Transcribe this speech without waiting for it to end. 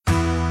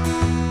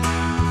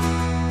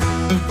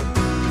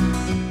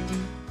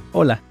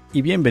Hola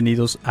y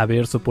bienvenidos a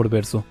Verso por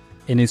Verso.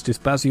 En este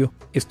espacio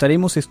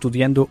estaremos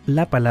estudiando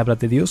la palabra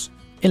de Dios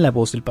en la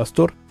voz del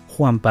pastor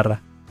Juan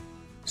Parra.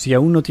 Si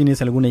aún no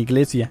tienes alguna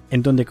iglesia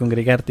en donde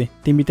congregarte,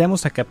 te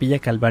invitamos a Capilla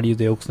Calvario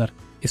de Oxnard.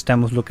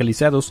 Estamos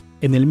localizados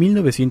en el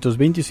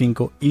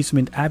 1925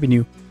 Eastman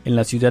Avenue, en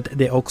la ciudad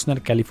de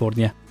Oxnard,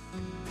 California.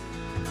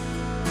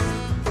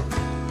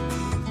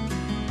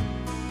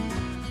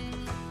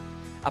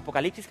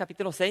 Apocalipsis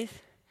capítulo 6.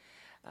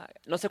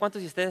 No sé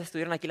cuántos de ustedes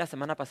estuvieron aquí la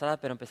semana pasada,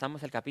 pero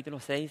empezamos el capítulo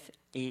 6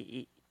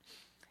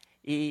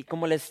 y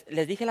como les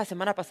dije la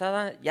semana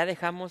pasada, ya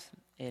dejamos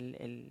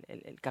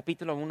el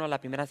capítulo 1,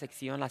 la primera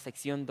sección, la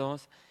sección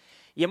 2,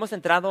 y hemos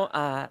entrado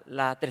a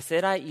la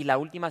tercera y la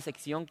última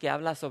sección que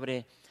habla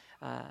sobre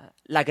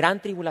la gran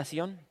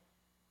tribulación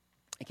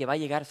que va a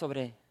llegar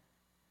sobre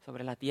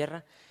la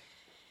tierra.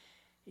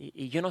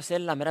 Y yo no sé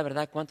la mera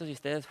verdad cuántos de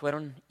ustedes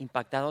fueron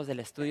impactados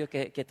del estudio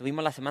que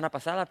tuvimos la semana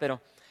pasada,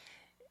 pero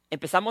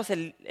empezamos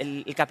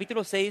el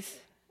capítulo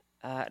 6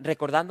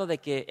 recordando de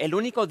que el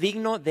único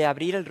digno de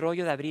abrir el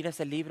rollo, de abrir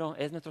ese libro,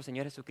 es nuestro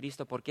Señor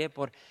Jesucristo. ¿Por qué?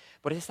 Por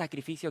ese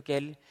sacrificio que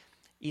Él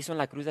hizo en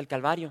la cruz del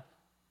Calvario.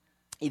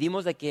 Y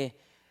vimos de que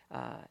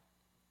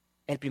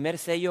el primer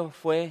sello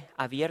fue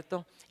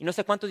abierto. Y no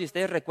sé cuántos de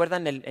ustedes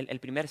recuerdan el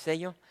primer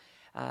sello,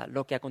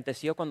 lo que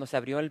aconteció cuando se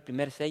abrió el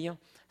primer sello.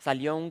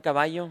 Salió un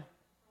caballo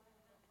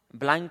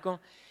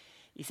blanco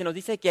y se nos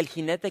dice que el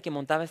jinete que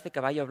montaba este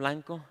caballo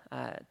blanco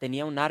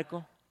tenía un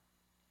arco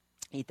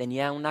y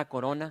tenía una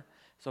corona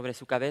sobre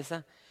su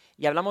cabeza,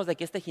 y hablamos de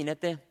que este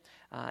jinete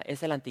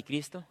es el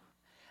anticristo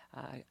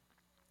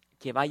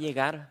que va a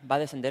llegar, va a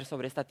descender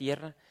sobre esta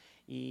tierra,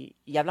 y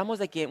hablamos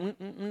de que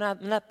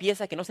una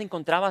pieza que no se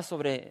encontraba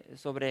sobre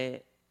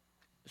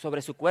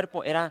su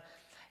cuerpo era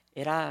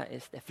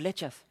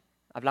flechas.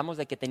 Hablamos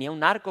de que tenía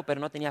un arco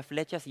pero no tenía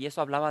flechas, y eso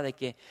hablaba de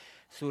que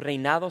su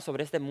reinado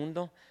sobre este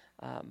mundo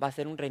va a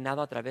ser un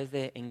reinado a través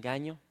de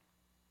engaño,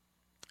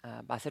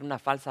 va a ser una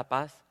falsa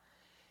paz.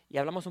 Y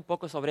hablamos un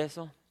poco sobre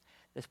eso.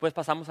 Después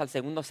pasamos al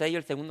segundo sello.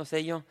 El segundo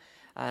sello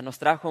nos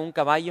trajo un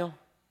caballo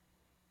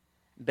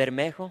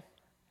bermejo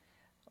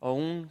o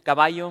un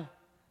caballo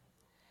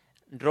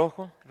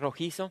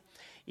rojizo.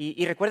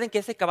 Y recuerden que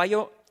ese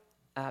caballo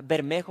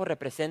bermejo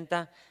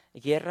representa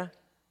guerra,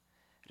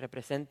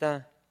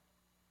 representa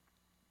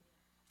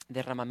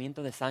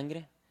derramamiento de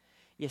sangre.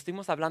 Y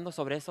estuvimos hablando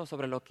sobre eso,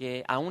 sobre lo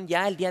que aún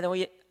ya el día de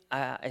hoy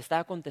está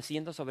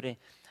aconteciendo sobre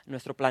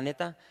nuestro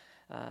planeta.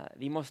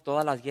 Vimos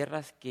todas las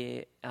guerras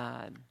que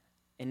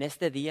en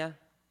este día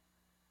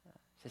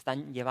se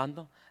están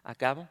llevando a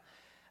cabo.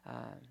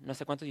 No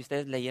sé cuántos de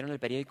ustedes leyeron el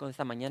periódico de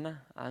esta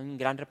mañana. Hay un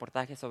gran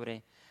reportaje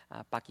sobre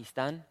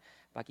Pakistán.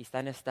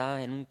 Pakistán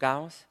está en un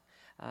caos.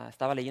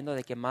 Estaba leyendo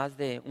de que más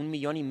de 1,5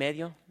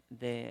 millones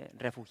de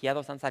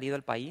refugiados han salido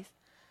del país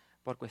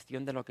por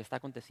cuestión de lo que está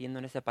aconteciendo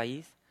en ese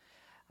país.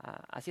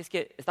 Así es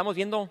que estamos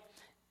viendo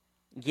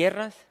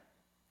guerras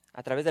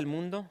a través del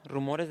mundo,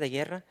 rumores de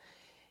guerra.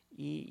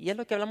 Y es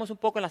lo que hablamos un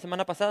poco la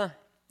semana pasada.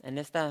 En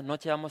esta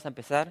noche vamos a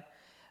empezar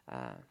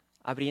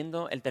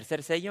abriendo el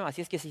tercer sello. Así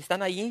es que si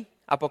están ahí,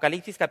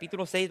 Apocalipsis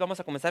capítulo 6,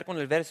 vamos a comenzar con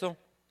el verso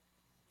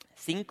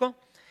 5.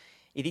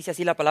 Y dice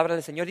así la palabra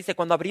del Señor. Dice: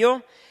 cuando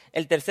abrió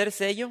el tercer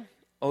sello,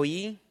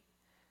 oí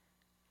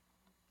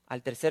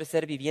al tercer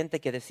ser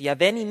viviente que decía: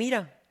 ven y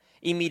mira.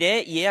 Y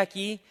miré, y he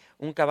aquí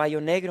un caballo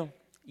negro,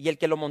 y el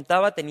que lo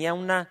montaba tenía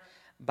una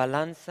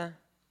balanza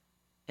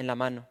en la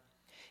mano.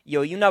 Y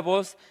oí una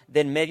voz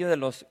de en medio de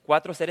los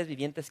 4 seres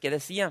vivientes que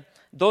decía: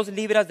 2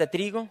 libras de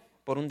trigo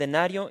por 1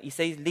 denario y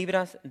 6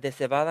 libras de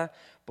cebada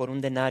por 1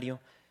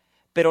 denario.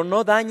 Pero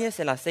no dañes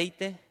el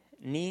aceite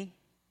ni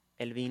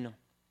el vino.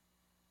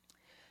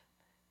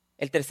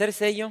 El tercer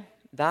sello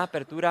da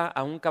apertura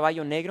a un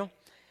caballo negro.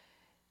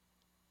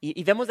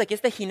 Y vemos de que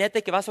este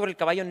jinete que va sobre el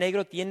caballo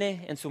negro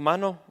tiene en su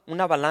mano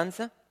una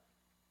balanza.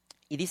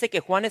 Y dice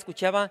que Juan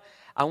escuchaba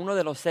a uno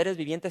de los seres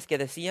vivientes que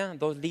decía: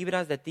 2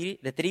 libras de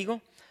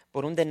trigo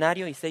por 1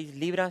 denario y 6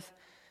 libras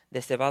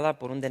de cebada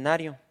por 1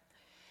 denario.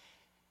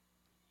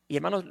 Y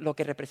hermanos, lo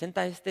que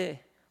representa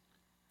este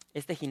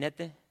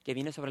jinete que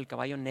viene sobre el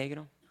caballo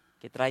negro,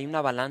 que trae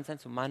una balanza en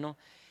su mano,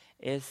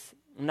 es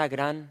una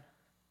gran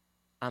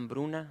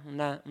hambruna,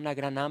 una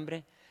gran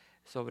hambre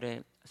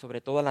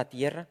sobre toda la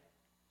tierra.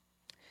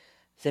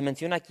 Se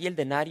menciona aquí el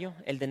denario.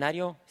 El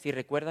denario, si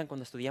recuerdan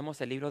cuando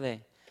estudiamos el libro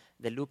de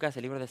Lucas,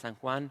 el libro de San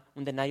Juan,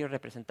 un denario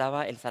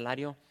representaba el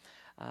salario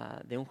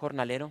de un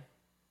jornalero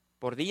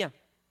por día.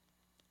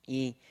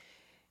 Y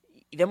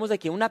vemos de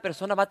que una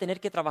persona va a tener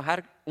que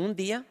trabajar un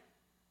día,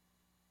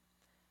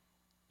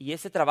 y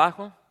ese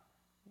trabajo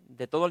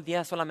de todo el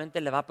día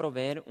solamente le va a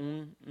proveer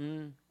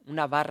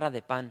una barra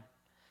de pan.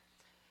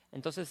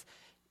 Entonces,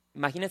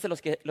 imagínense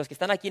los que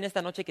están aquí en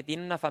esta noche, que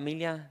tienen una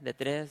familia de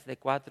 3, de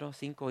 4,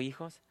 5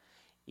 hijos,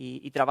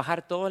 y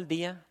trabajar todo el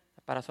día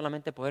para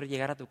solamente poder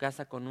llegar a tu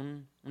casa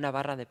con una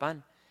barra de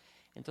pan.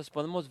 Entonces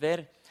podemos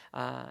ver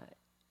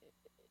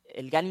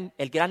el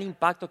gran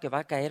impacto que va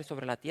a caer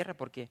sobre la tierra,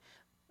 porque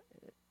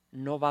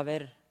no va a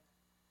haber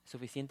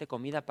suficiente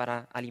comida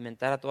para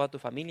alimentar a toda tu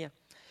familia.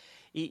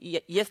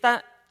 Y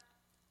esta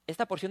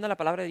porción de la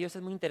palabra de Dios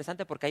es muy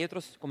interesante porque hay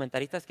otros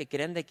comentaristas que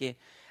creen de que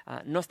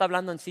no está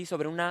hablando en sí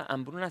sobre una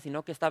hambruna,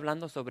 sino que está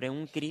hablando sobre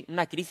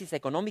una crisis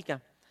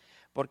económica.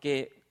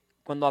 Porque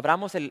cuando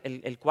abramos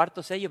el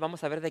cuarto sello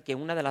vamos a ver de que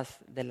una de las,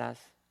 no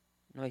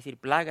voy a decir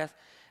plagas,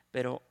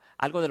 pero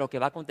algo de lo que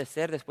va a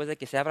acontecer después de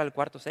que se abra el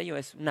cuarto sello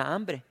es una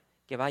hambre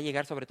que va a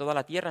llegar sobre toda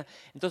la tierra.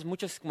 Entonces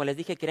muchos, como les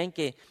dije, creen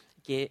que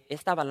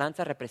esta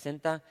balanza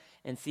representa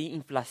en sí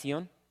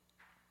inflación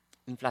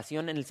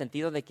en el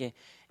sentido de que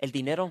el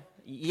dinero,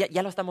 y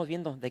ya lo estamos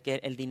viendo, de que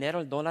el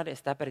dinero, el dólar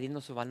está perdiendo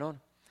su valor.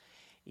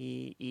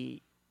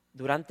 Y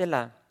durante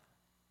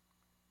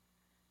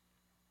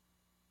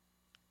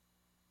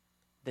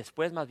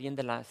después más bien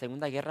de la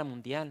Segunda Guerra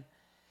Mundial,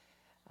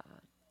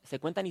 se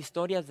cuentan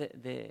historias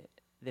de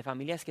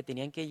familias que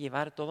tenían que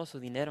llevar todo su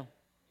dinero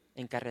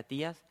en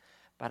carretillas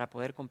para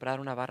poder comprar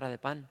una barra de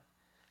pan.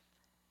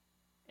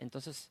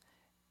 Entonces,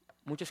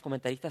 muchos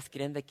comentaristas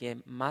creen de que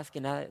más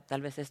que nada,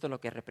 tal vez esto es lo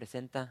que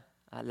representa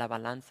la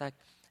balanza,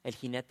 el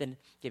jinete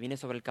que viene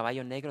sobre el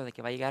caballo negro, de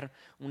que va a llegar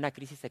una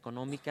crisis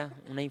económica,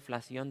 una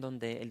inflación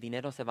donde el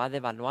dinero se va a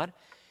devaluar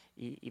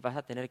y vas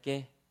a tener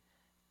que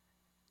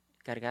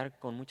cargar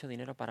con mucho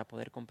dinero para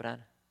poder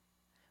comprar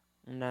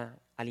una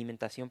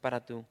alimentación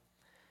para tu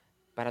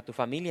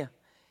familia.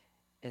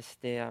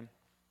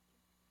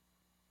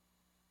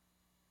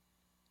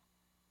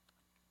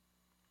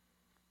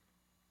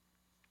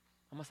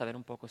 Vamos a ver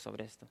un poco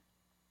sobre esto.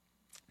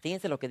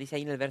 Fíjense lo que dice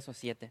ahí en el verso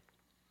 7.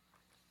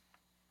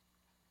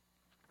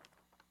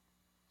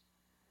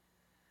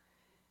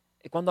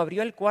 Cuando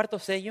abrió el cuarto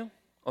sello,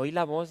 oí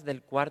la voz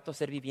del cuarto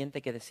ser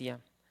viviente que decía: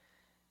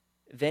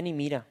 ven y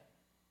mira.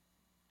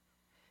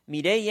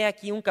 Miré y he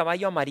aquí un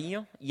caballo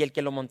amarillo, y el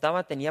que lo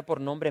montaba tenía por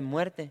nombre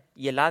Muerte,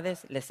 y el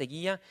Hades le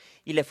seguía,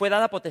 y le fue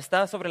dada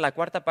potestad sobre la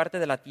cuarta parte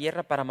de la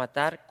tierra para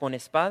matar con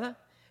espada,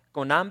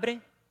 con hambre,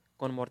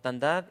 con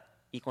mortandad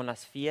y con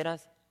las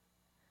fieras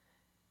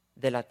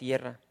de la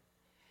tierra.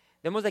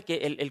 Vemos de que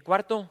el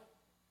cuarto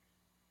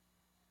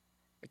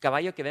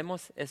caballo que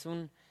vemos es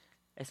un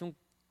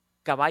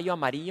caballo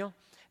amarillo,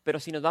 pero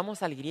si nos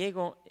vamos al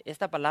griego,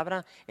 esta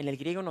palabra en el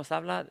griego nos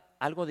habla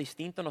algo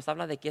distinto, nos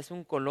habla de que es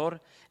un color,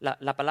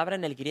 la palabra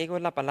en el griego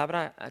es la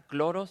palabra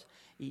cloros,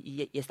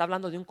 y está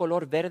hablando de un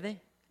color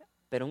verde,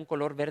 pero un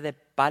color verde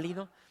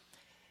pálido.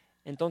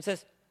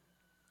 Entonces,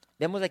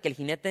 vemos de que el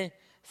jinete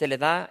se le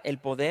da el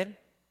poder,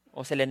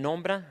 o se le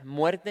nombra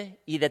Muerte,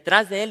 y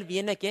detrás de él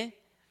viene ¿qué?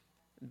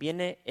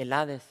 Viene el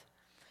Hades.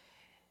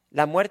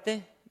 La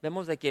muerte,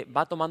 vemos de que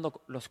va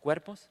tomando los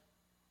cuerpos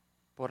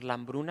por la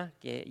hambruna,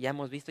 que ya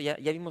hemos visto, ya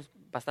vimos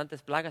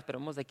bastantes plagas, pero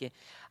vemos de que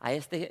a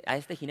este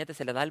jinete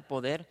se le da el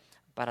poder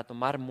para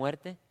tomar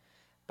muerte,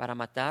 para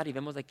matar, y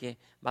vemos de que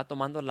va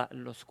tomando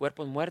los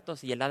cuerpos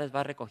muertos y el Hades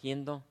va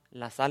recogiendo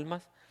las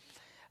almas.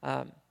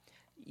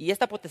 Y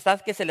esta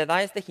potestad que se le da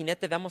a este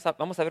jinete, vamos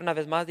a ver una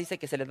vez más, dice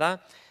que se le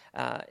da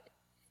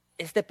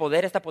este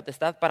poder, esta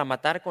potestad para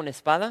matar con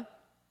espada,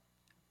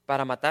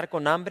 para matar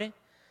con hambre,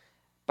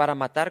 para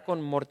matar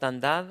con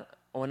mortandad,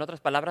 o en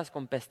otras palabras,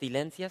 con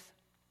pestilencias,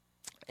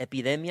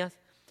 epidemias,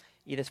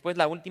 y después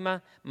la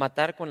última,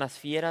 matar con las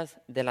fieras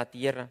de la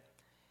tierra.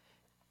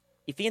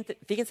 Y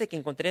fíjense que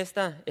encontré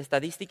esta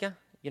estadística,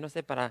 yo no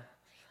sé para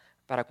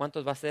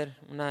cuántos va a ser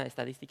una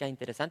estadística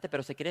interesante,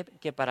 pero se cree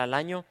que para el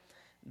año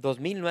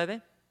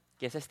 2009,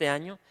 que es este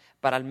año,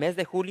 para el mes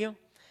de julio,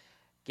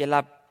 que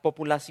la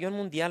población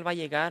mundial va a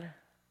llegar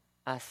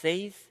a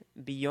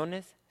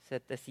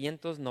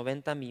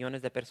 6.790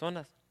 millones de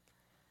personas.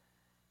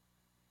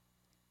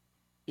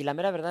 Y la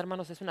mera verdad,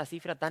 hermanos, es una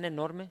cifra tan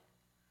enorme.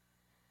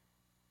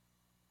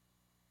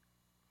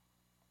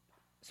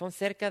 Son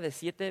cerca de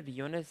 7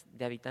 billones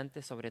de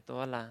habitantes sobre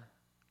toda la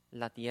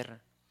tierra.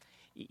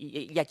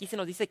 Y aquí se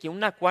nos dice que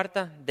una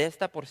cuarta de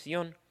esta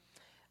porción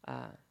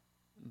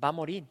va a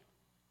morir.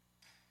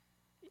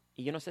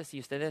 Y yo no sé si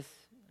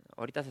ustedes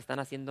ahorita se están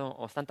haciendo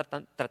o están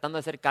tratando de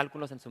hacer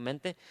cálculos en su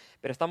mente,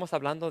 pero estamos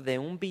hablando de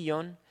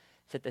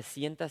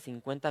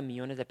 1.750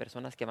 millones de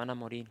personas que van a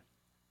morir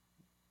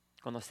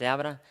cuando se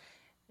abra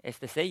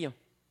este sello.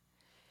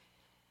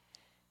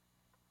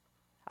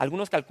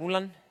 Algunos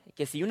calculan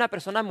que si una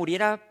persona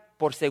muriera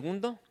por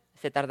segundo,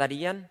 se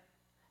tardarían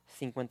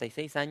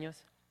 56 años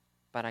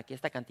para que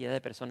esta cantidad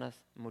de personas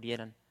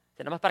murieran. O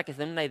sea, nada más para que se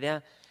den una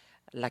idea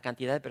la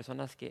cantidad de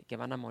personas que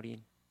van a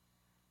morir.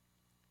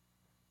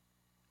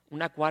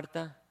 Una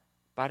cuarta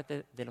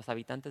parte de los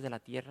habitantes de la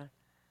tierra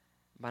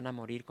van a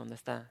morir cuando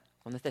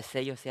este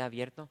sello sea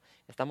abierto.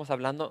 Estamos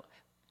hablando,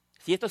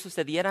 si esto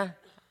sucediera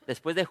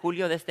después de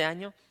julio de este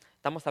año,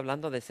 estamos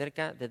hablando de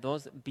cerca de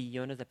 2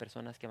 billones de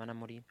personas que van a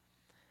morir.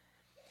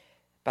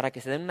 Para que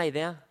se den una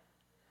idea,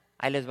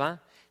 ahí les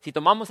va. Si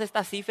tomamos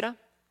esta cifra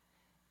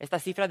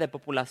de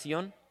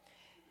población,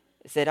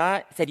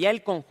 sería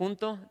el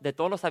conjunto de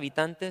todos los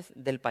habitantes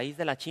del país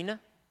de la China,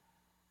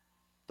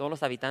 todos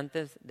los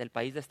habitantes del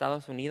país de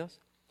Estados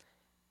Unidos,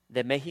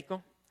 de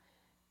México,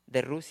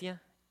 de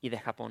Rusia y de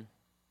Japón.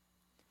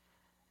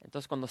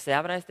 Entonces, cuando se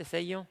abra este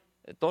sello,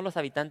 todos los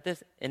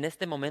habitantes en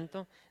este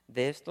momento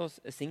de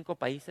estos 5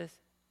 países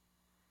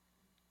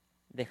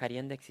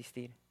dejarían de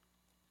existir.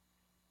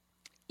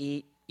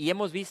 Y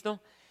hemos visto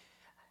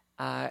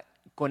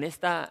con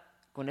esta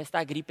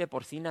gripe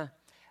porcina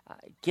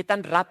qué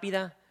tan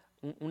rápida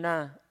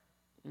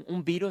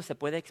un virus se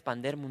puede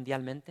expandir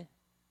mundialmente.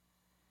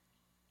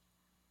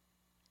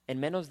 En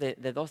menos de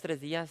 2-3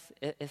 días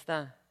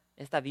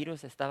esta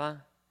virus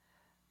estaba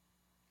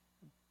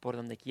por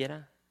donde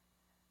quiera.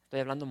 Estoy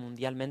hablando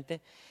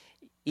mundialmente.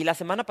 Y la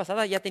semana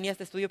pasada ya tenía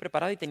este estudio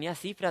preparado y tenía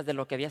cifras de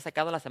lo que había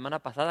sacado la semana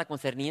pasada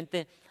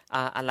concerniente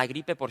a la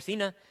gripe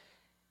porcina.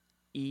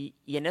 Y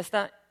en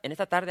esta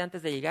tarde,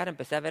 antes de llegar,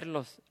 empecé a ver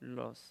los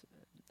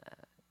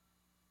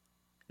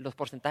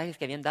porcentajes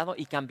que habían dado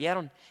y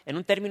cambiaron. En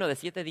un término de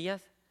 7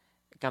 días,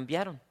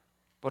 cambiaron,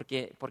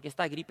 porque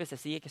esta gripe se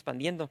sigue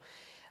expandiendo.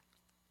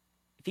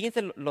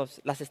 Fíjense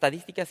las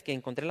estadísticas que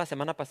encontré la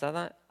semana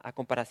pasada a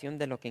comparación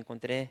de lo que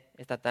encontré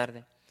esta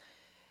tarde.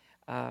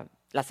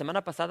 La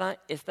semana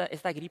pasada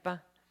esta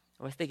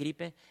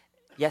gripe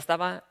ya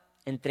estaba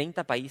en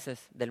 30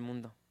 países del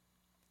mundo.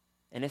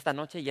 En esta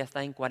noche ya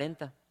está en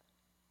 40.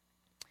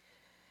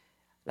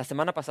 La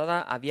semana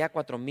pasada había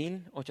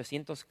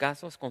 4,800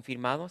 casos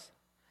confirmados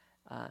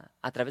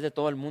a través de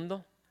todo el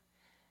mundo.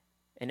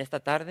 En esta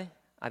tarde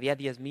había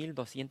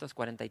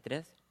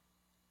 10,243.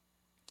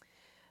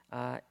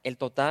 El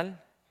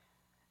total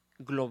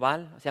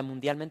global, o sea,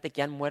 mundialmente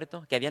que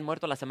habían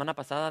muerto la semana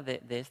pasada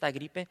de esta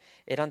gripe,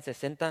 eran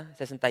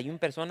 61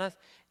 personas.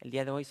 El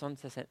día de hoy son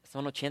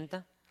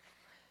 80,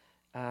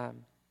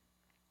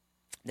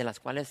 de las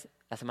cuales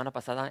la semana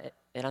pasada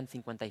eran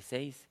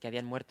 56 que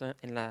habían muerto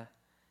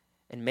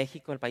en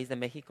México, el país de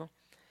México.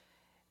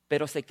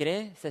 Pero se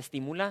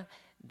estimula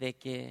de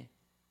que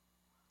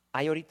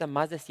hay ahorita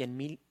más de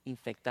 100,000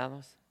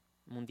 infectados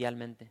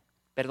mundialmente,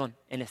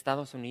 en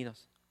Estados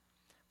Unidos.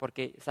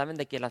 Porque saben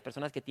de que las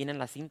personas que tienen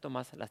los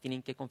síntomas las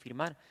tienen que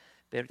confirmar.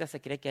 Pero ahorita se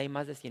cree que hay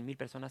más de 100,000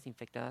 personas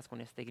infectadas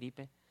con esta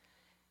gripe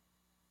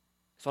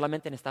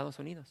solamente en Estados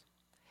Unidos.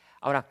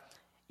 Ahora,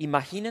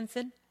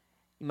 imagínense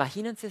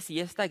si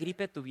esta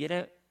gripe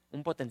tuviera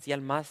un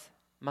potencial más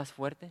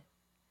fuerte,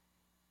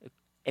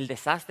 el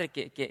desastre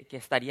que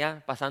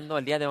estaría pasando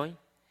el día de hoy.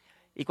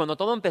 Y cuando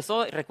todo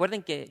empezó,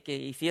 recuerden que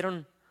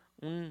hicieron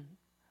un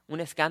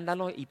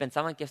escándalo y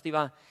pensaban que esto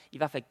iba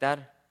a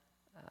afectar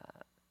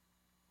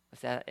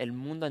el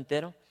mundo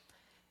entero.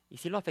 Y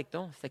sí lo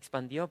afectó, se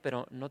expandió,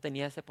 pero no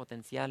tenía ese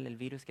potencial, el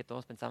virus que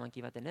todos pensaban que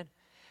iba a tener.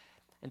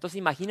 Entonces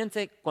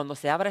imagínense, cuando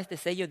se abra este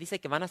sello, dice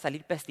que van a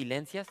salir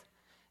pestilencias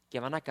que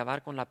van a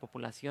acabar con la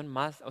población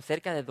o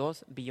cerca de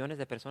 2 billones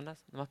de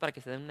personas. Nomás para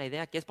que se den una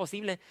idea, que es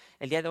posible,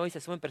 el día de hoy se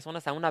suben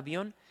personas a un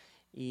avión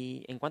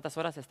y en cuántas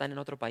horas están en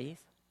otro país,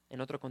 en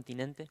otro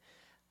continente.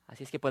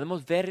 Así es que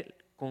podemos ver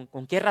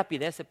con qué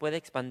rapidez se puede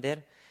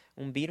expandir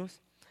un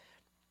virus.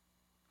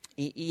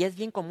 Y es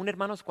bien común,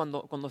 hermanos,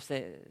 cuando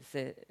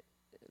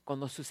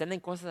suceden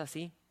cosas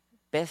así,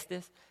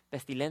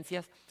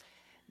 pestilencias,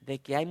 de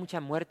que hay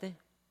mucha muerte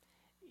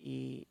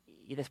y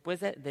después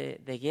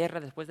de guerra,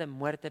 después de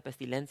muerte,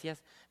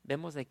 pestilencias,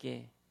 vemos de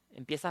que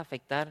empieza a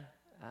afectar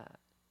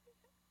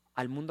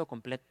al mundo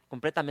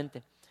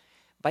completamente.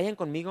 Vayan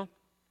conmigo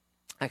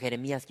a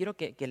Jeremías. Quiero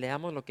que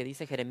leamos lo que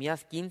dice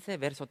Jeremías 15,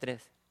 verso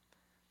 3.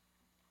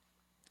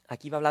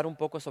 Aquí va a hablar un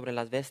poco sobre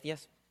las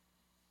bestias.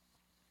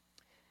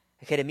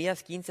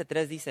 Jeremías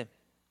 15:3 dice: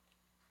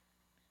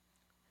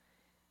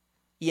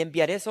 y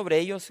enviaré sobre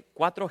ellos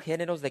 4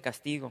 géneros de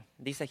castigo,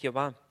 dice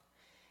Jehová: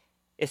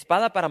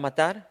 espada para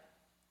matar,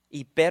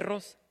 y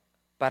perros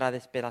para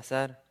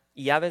despedazar,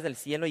 y aves del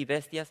cielo y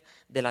bestias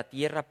de la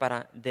tierra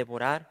para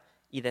devorar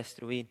y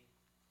destruir.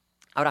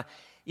 Ahora,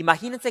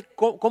 imagínense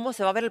cómo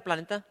se va a ver el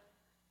planeta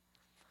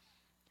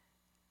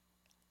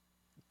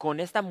con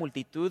esta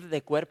multitud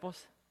de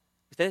cuerpos.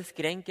 ¿Ustedes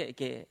creen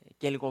que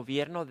el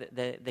gobierno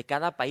de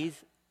cada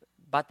país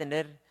va a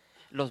tener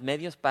los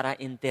medios para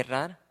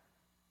enterrar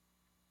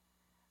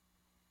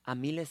a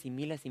miles y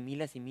miles y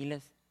miles y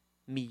miles,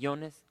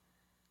 millones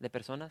de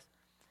personas?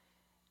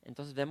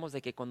 Entonces vemos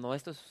de que cuando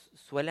esto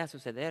suele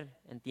suceder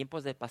en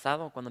tiempos de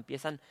pasado, cuando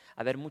empiezan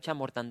a haber mucha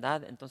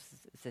mortandad,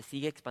 entonces se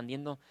sigue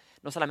expandiendo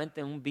no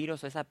solamente un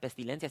virus o esa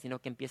pestilencia, sino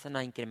que empiezan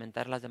a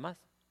incrementar las demás.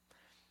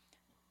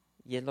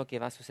 Y es lo que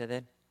va a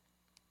suceder.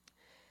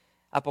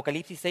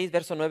 Apocalipsis 6,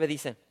 verso 9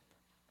 dice: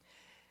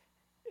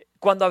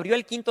 cuando abrió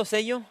el 5º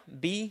sello,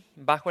 vi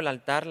bajo el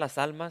altar las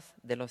almas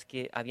de los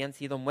que habían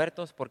sido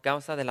muertos por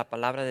causa de la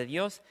palabra de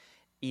Dios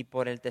y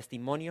por el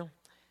testimonio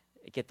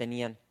que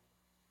tenían.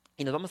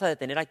 Y nos vamos a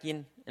detener aquí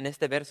en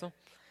este verso.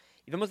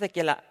 Y vemos de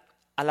que a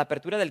la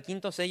apertura del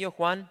 5º sello,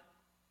 Juan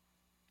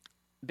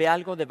ve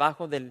algo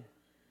debajo de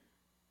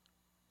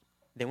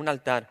un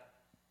altar.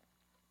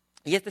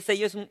 Y este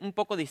sello es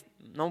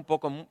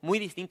muy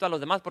distinto a los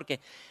demás,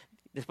 porque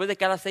después de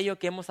cada sello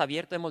que hemos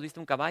abierto hemos visto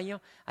un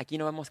caballo. Aquí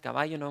no vemos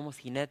caballo, no vemos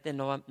jinete,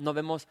 no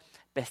vemos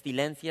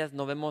pestilencias,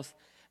 no vemos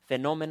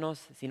fenómenos,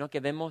 sino que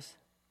vemos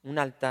un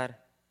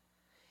altar.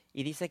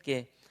 Y dice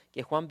que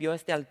Juan vio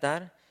este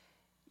altar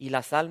y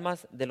las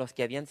almas de los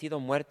que habían sido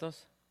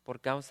muertos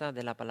por causa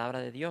de la palabra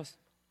de Dios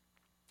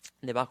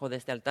debajo de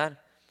este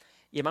altar.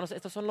 Y hermanos,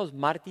 estos son los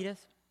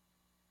mártires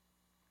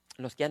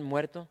los que han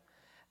muerto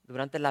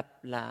durante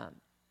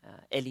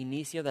el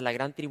inicio de la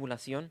gran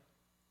tribulación,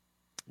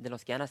 de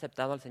los que han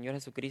aceptado al Señor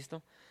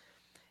Jesucristo.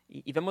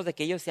 Y vemos de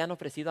que ellos se han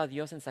ofrecido a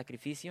Dios en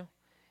sacrificio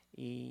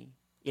y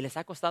les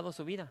ha costado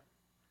su vida.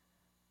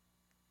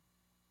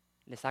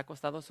 Les ha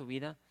costado su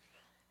vida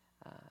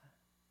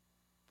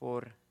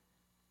por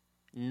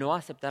no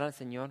aceptar al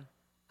Señor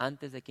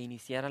antes de que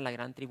iniciara la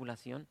gran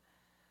tribulación.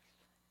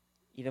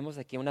 Y vemos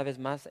de que una vez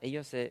más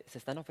ellos se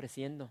están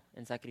ofreciendo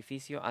en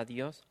sacrificio a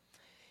Dios.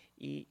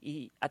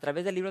 Y a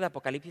través del libro de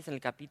Apocalipsis, en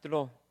el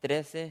capítulo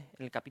 13,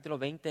 en el capítulo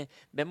 20,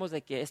 vemos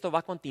de que esto va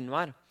a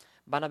continuar.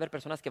 Van a haber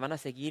personas que van a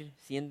seguir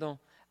siendo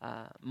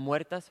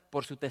muertas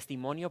por su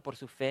testimonio, por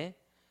su fe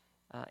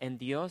en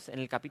Dios. En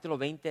el capítulo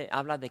 20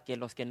 habla de que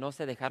los que no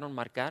se dejaron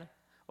marcar,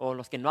 o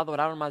los que no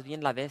adoraron más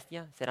bien la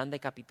bestia, serán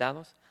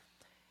decapitados.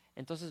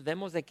 Entonces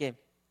vemos de que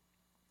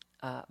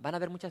van a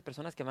haber muchas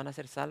personas que van a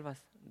ser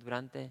salvas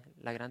durante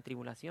la gran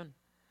tribulación.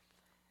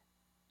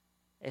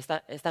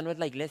 Esta no es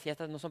la iglesia,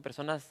 estas no son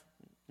personas,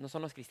 no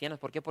son los cristianos.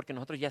 ¿Por qué? Porque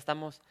nosotros ya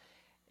estamos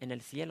en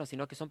el cielo,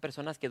 sino que son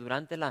personas que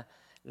durante la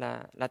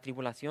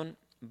tribulación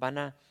van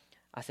a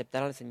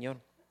aceptar al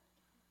Señor.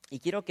 Y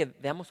quiero que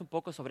veamos un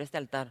poco sobre este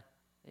altar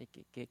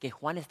que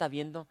Juan está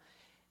viendo.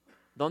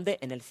 ¿Dónde?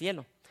 En el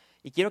cielo.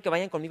 Y quiero que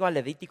vayan conmigo a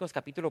Levíticos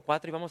capítulo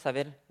 4 y vamos a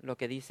ver lo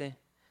que dice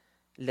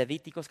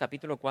Levíticos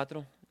capítulo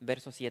 4,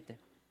 verso 7.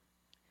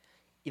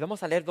 Y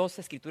vamos a leer 2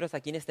 escrituras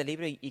aquí en este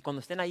libro y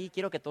cuando estén ahí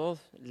quiero que todos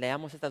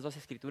leamos estas 2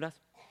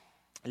 escrituras.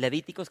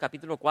 Levíticos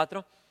capítulo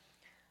 4,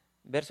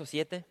 verso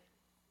 7.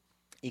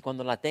 Y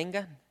cuando la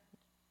tenga,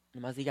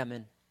 nomás diga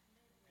amén.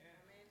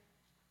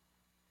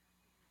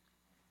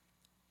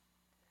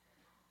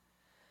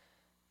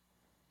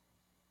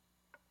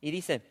 Y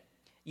dice,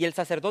 y el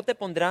sacerdote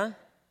pondrá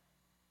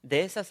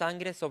de esa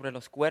sangre sobre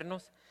los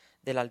cuernos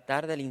del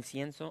altar del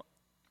incienso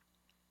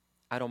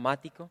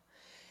aromático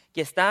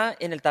que está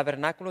en el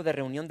tabernáculo de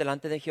reunión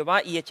delante de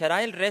Jehová, y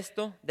echará el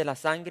resto de la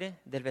sangre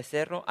del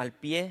becerro al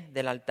pie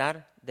del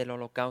altar del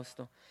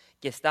holocausto,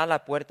 que está a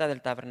la puerta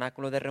del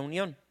tabernáculo de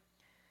reunión.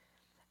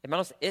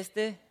 Hermanos,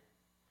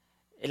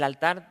 el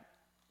altar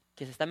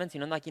que se está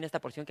mencionando aquí en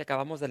esta porción que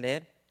acabamos de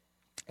leer,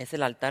 es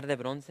el altar de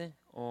bronce,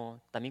 o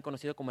también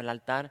conocido como el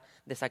altar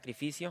de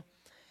sacrificio,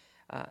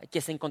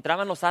 que se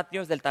encontraba en los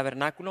atrios del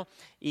tabernáculo,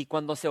 y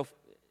cuando se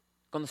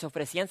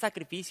ofrecían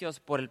sacrificios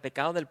por el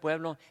pecado del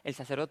pueblo, el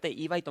sacerdote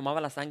iba y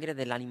tomaba la sangre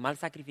del animal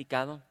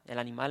sacrificado, el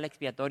animal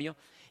expiatorio,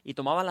 y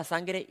tomaba la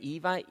sangre,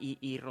 iba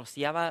y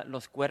rociaba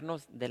los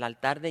cuernos del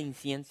altar de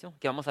incienso,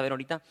 que vamos a ver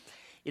ahorita,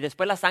 y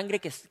después la sangre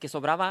que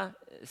sobraba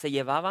se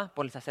llevaba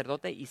por el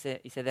sacerdote y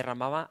se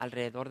derramaba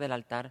alrededor del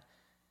altar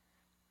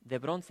de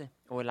bronce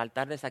o el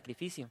altar de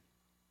sacrificio.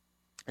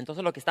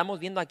 Entonces lo que estamos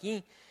viendo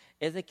aquí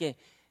es de que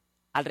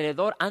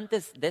alrededor,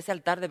 antes de ese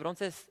altar de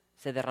bronce,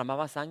 se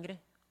derramaba sangre.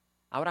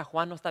 Ahora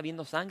Juan no está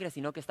viendo sangre,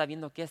 sino que está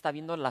viendo ¿qué? Está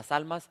viendo las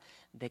almas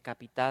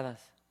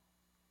decapitadas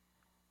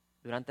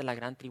durante la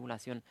gran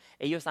tribulación.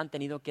 Ellos han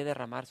tenido que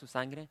derramar su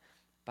sangre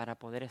para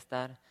poder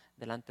estar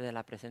delante de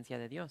la presencia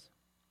de Dios.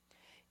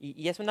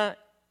 Y es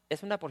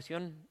una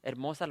porción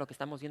hermosa lo que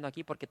estamos viendo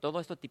aquí, porque todo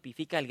esto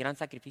tipifica el gran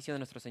sacrificio de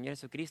nuestro Señor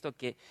Jesucristo,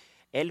 que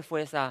Él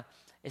fue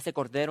ese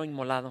cordero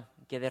inmolado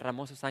que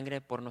derramó su sangre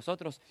por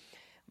nosotros.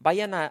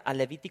 Vayan a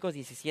Levíticos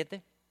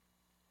 17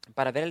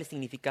 para ver el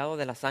significado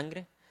de la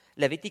sangre.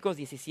 Levíticos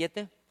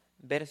 17,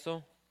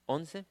 verso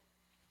 11.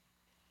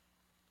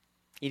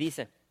 Y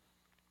dice,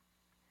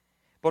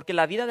 porque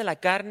la vida de la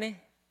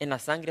carne en la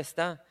sangre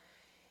está,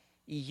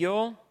 y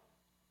yo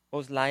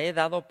os la he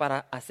dado para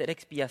hacer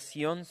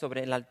expiación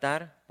sobre el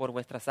altar por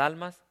vuestras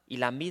almas, y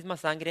la misma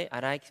sangre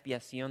hará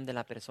expiación de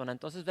la persona.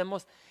 Entonces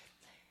vemos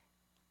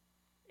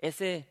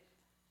esa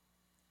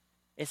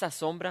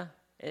sombra.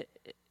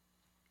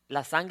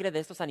 La sangre de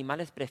estos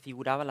animales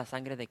prefiguraba la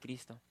sangre de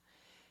Cristo.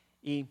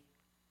 Y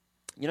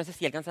yo no sé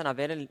si alcanzan a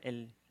ver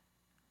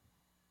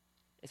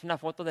es una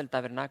foto del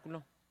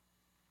tabernáculo.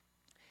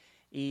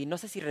 Y no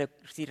sé si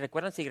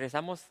recuerdan, si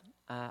regresamos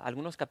a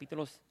algunos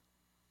capítulos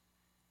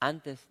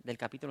antes del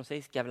capítulo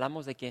 6, que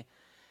hablamos de que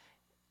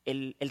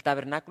el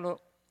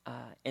tabernáculo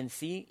en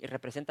sí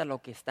representa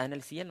lo que está en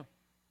el cielo.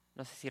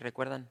 No sé si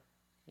recuerdan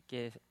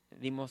que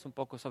vimos un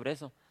poco sobre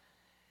eso.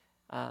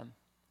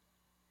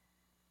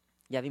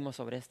 Ya vimos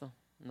sobre esto,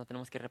 no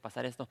tenemos que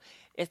repasar esto.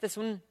 Este es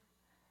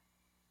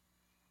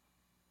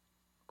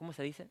 ¿cómo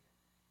se dice?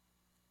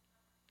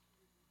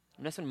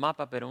 No es un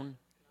mapa, pero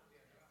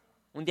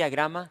un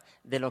diagrama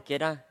de lo que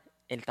era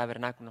el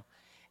tabernáculo.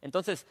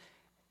 Entonces,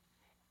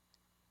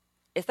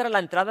 esta era la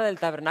entrada del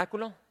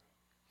tabernáculo.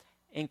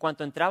 En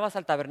cuanto entrabas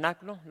al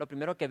tabernáculo, lo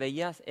primero que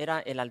veías era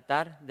el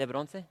altar de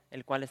bronce,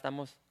 el cual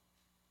estamos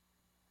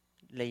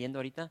leyendo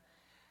ahorita.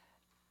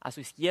 A su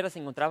izquierda se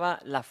encontraba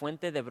la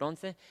fuente de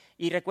bronce.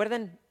 Y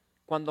recuerden,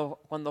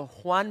 cuando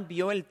Juan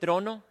vio el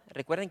trono,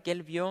 recuerden que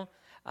él vio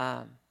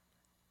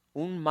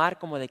un mar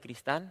como de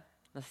cristal.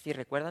 No sé si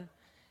recuerdan.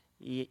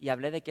 Y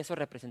hablé de que eso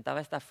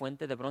representaba esta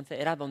fuente de bronce.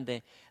 Era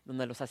donde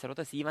los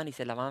sacerdotes iban y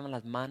se lavaban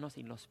las manos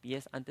y los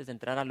pies antes de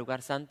entrar al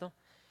lugar santo.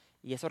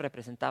 Y eso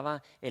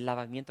representaba el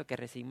lavamiento que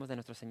recibimos de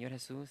nuestro Señor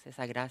Jesús,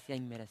 esa gracia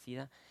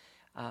inmerecida.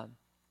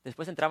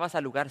 Después entrabas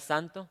al lugar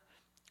santo.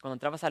 Cuando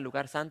entrabas al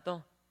lugar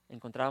santo,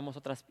 encontramos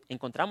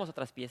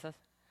otras piezas.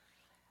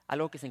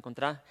 Algo que se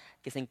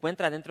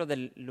encuentra dentro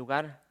del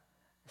lugar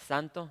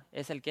santo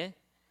es ¿el qué?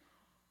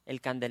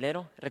 El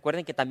candelero.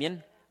 Recuerden que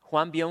también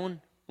Juan vio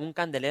un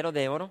candelero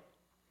de oro.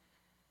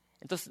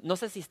 Entonces, no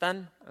sé si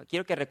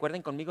quiero que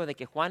recuerden conmigo de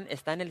que Juan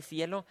está en el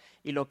cielo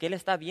y lo que él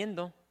está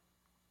viendo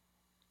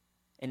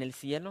en el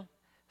cielo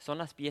son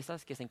las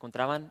piezas que se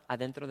encontraban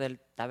adentro del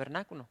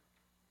tabernáculo.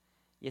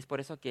 Y es por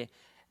eso que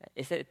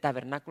ese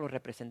tabernáculo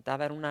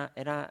representaba,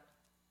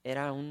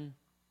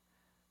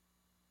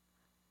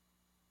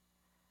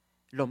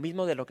 lo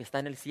mismo de lo que está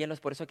en el cielo. Es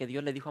por eso que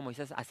Dios le dijo a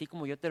Moisés, así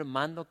como yo te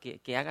mando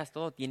que hagas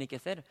todo, tiene que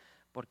ser,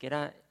 porque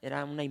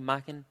era una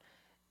imagen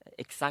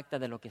exacta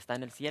de lo que está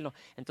en el cielo.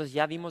 Entonces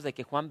ya vimos de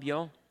que Juan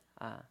vio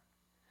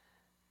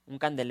un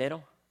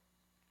candelero.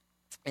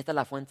 Esta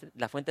es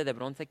la fuente de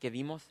bronce que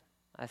vimos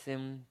hace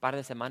un par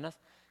de semanas,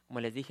 como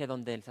les dije,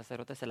 donde el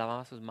sacerdote se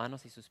lavaba sus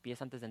manos y sus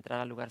pies antes de entrar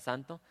al lugar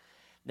santo.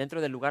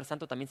 Dentro del lugar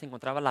santo también se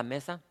encontraba la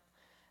mesa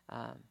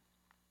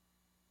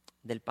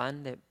del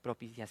pan de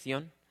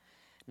propiciación.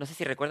 No sé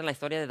si recuerdan la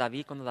historia de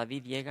David, cuando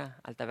David llega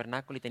al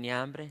tabernáculo y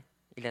tenía hambre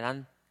y le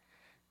dan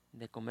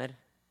de comer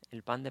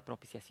el pan de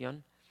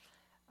propiciación.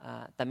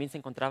 También se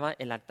encontraba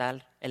el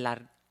altar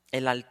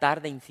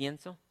de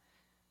incienso.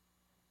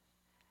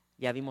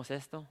 Ya vimos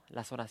esto,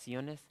 las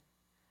oraciones.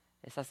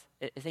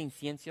 Ese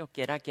incienso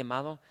que era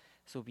quemado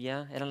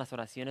subía, eran las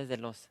oraciones de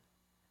los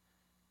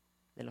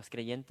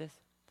creyentes.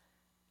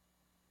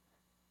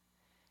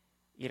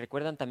 Y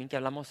recuerdan también que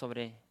hablamos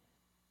sobre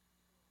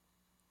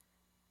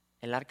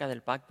el arca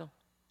del pacto.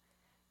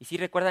 ¿Y si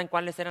recuerdan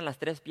cuáles eran las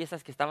 3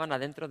 piezas que estaban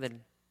adentro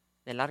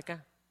del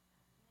arca?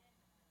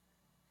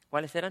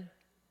 ¿Cuáles eran?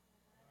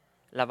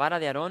 La vara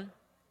de Aarón,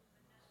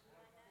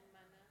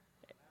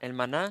 el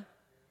maná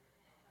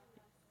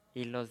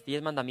y los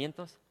 10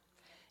 mandamientos.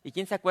 ¿Y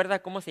quién se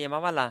acuerda cómo se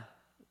llamaba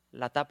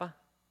la tapa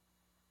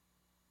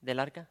del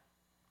arca?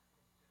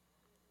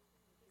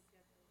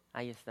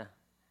 Ahí está,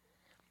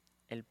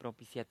 el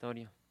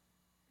propiciatorio.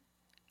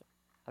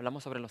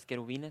 Hablamos sobre los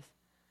querubines.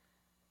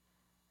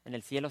 En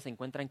el cielo se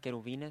encuentran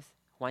querubines.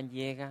 Juan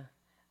llega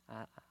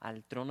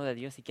al trono de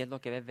Dios y ¿qué es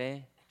lo que ve?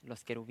 Ve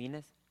los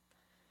querubines.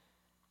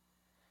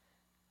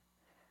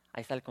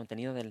 Ahí está el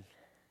contenido de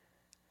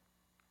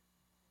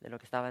lo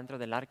que estaba dentro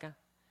del arca.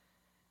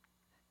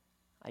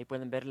 Ahí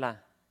pueden ver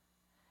la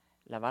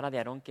vara de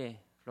Aarón que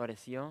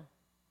floreció,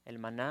 el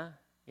maná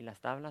y las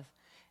tablas.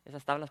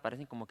 Esas tablas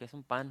parecen como que es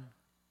un pan.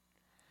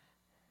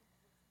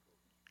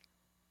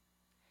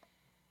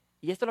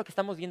 Y esto es lo que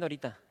estamos viendo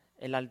ahorita,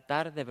 el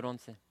altar de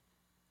bronce.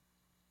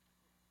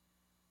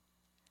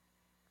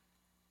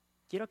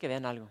 Quiero que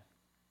vean algo.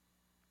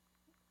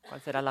 ¿Cuál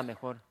será la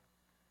mejor?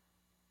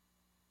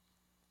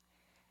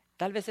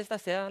 Tal vez esta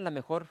sea la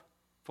mejor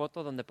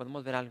foto donde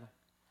podemos ver algo.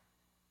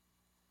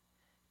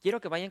 Quiero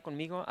que vayan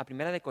conmigo a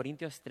 1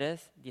 Corintios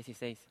 3,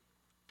 16.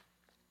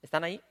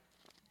 ¿Están ahí?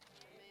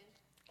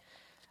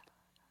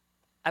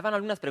 Ahí van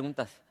algunas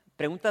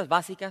preguntas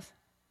básicas.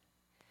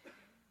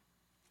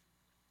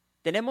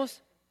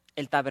 Tenemos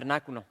el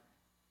tabernáculo.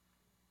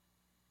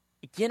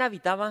 ¿Y quién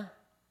habitaba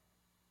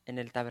en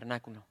el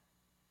tabernáculo?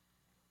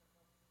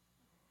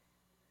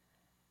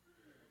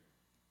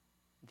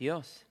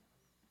 Dios.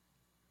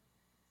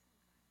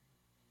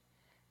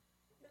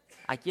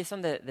 Aquí es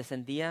donde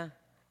descendía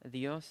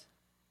Dios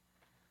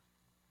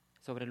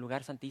sobre el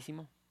lugar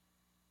santísimo.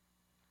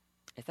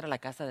 Esta era la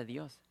casa de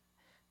Dios.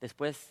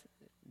 Después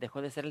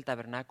dejó de ser el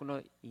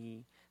tabernáculo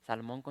y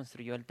Salomón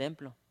construyó el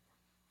templo.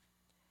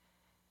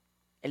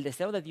 El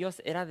deseo de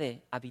Dios era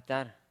de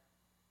habitar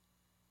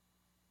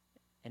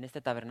en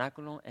este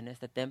tabernáculo, en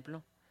este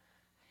templo.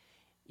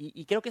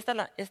 Y creo que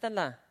esta es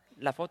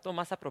la foto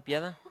más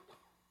apropiada.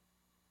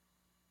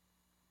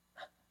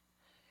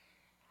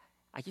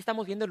 Aquí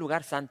estamos viendo el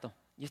lugar santo.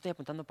 Yo estoy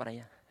apuntando para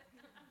allá.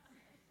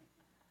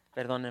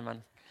 Perdón,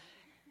 hermanos.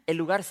 El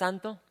lugar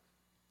santo,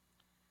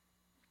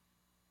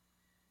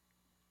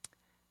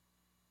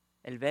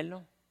 el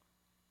velo,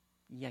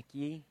 y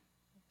aquí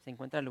se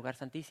encuentra el lugar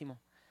santísimo.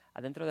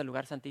 Adentro del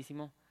lugar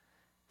santísimo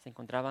se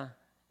encontraba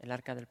el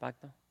arca del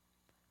pacto.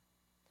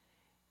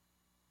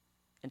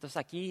 Entonces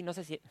aquí, no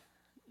sé si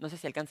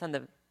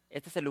alcanzan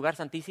este es el lugar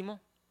santísimo,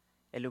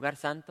 el lugar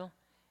santo,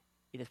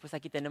 y después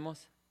aquí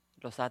tenemos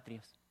los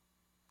atrios,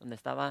 donde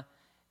estaba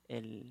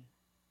el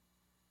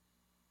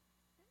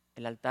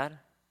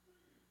altar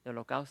de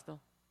holocausto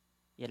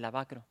y el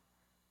lavacro.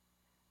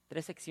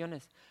 3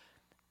 secciones.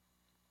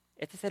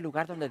 Este es el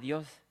lugar donde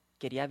Dios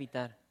quería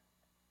habitar.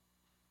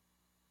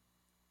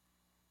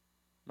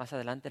 Más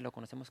adelante lo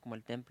conocemos como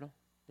el templo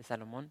de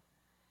Salomón.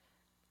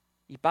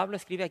 Y Pablo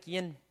escribe aquí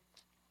en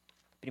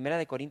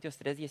 1 Corintios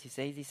 3,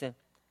 16, dice: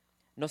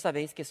 ¿no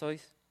sabéis que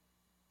sois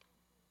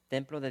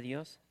templo de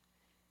Dios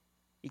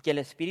y que el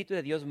Espíritu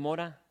de Dios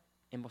mora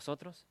en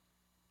vosotros?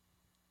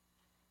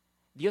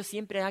 Dios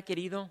siempre ha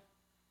querido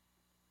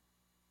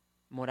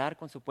morar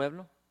con su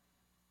pueblo.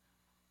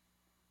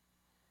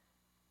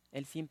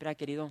 Él siempre ha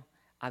querido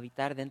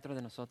habitar dentro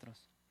de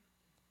nosotros.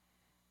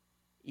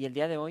 Y el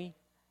día de hoy,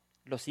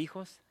 los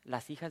hijos,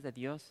 las hijas de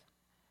Dios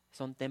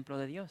son templo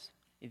de Dios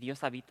y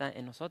Dios habita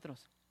en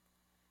nosotros.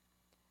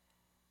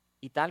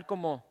 Y tal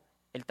como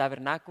el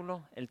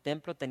tabernáculo, el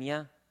templo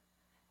tenía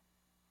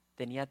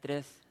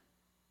tres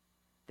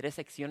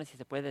secciones, si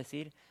se puede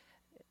decir,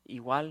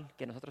 igual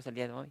que nosotros el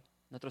día de hoy.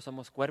 Nosotros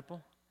somos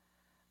cuerpo,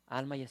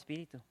 alma y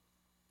espíritu.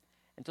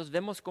 Entonces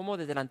vemos cómo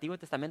desde el Antiguo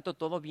Testamento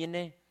todo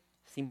viene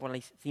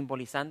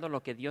simbolizando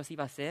lo que Dios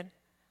iba a hacer.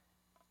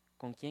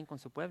 ¿Con quién? Con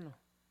su pueblo.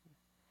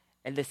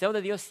 El deseo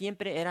de Dios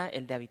siempre era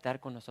el de habitar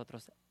con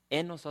nosotros,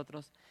 en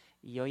nosotros,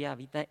 y hoy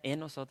habita en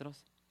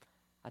nosotros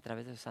a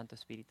través de su Santo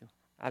Espíritu.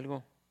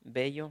 Algo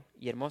bello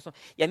y hermoso.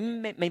 Y a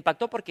mí me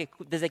impactó porque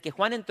desde que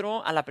Juan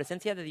entró a la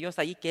presencia de Dios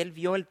ahí, que él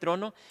vio el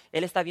trono,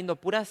 él está viendo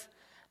puras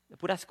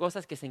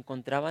cosas que se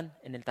encontraban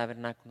en el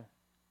tabernáculo.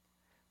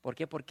 ¿Por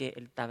qué? Porque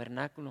el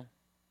tabernáculo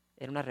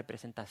era una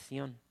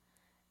representación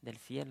del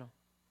cielo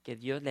que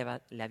Dios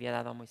le había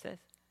dado a Moisés.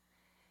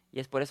 Y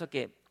es por eso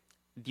que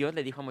Dios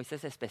le dijo a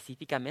Moisés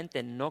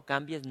específicamente, no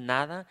cambies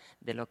nada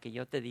de lo que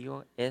yo te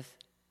digo es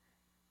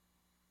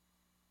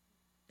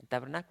el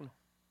tabernáculo.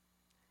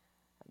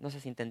 No sé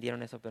si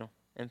entendieron eso, pero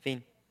en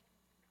fin.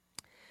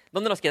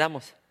 ¿Dónde nos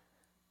quedamos?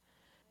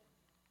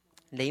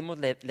 Leímos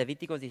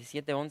Levíticos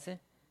 17:11.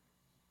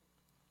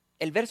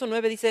 El verso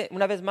 9 dice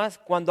una vez más,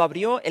 cuando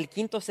abrió el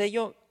quinto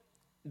sello,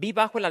 vi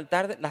bajo el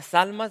altar las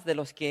almas de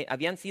los que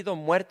habían sido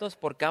muertos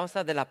por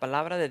causa de la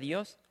palabra de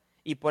Dios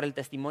y por el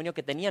testimonio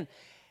que tenían.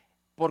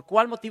 ¿Por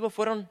cuál motivo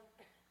fueron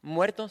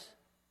muertos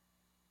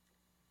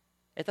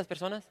estas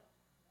personas?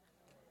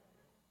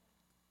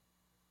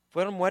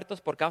 Fueron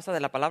muertos por causa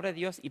de la palabra de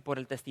Dios y por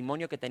el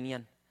testimonio que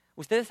tenían.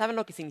 ¿Ustedes saben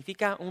lo que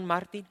significa un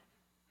mártir?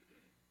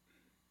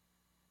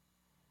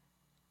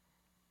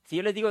 Si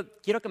yo les digo,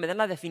 quiero que me den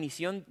la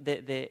definición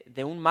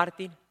de un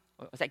mártir,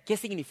 o sea, ¿qué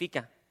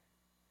significa?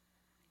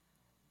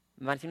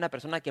 ¿Me va a decir una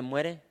persona que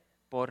muere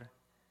por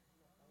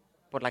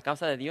la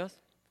causa de Dios?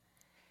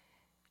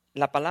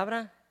 La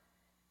palabra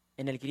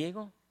en el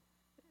griego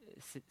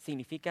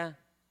significa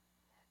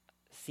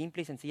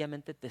simple y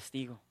sencillamente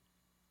testigo.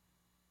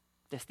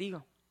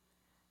 Testigo.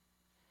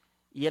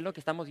 Y es lo que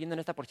estamos viendo en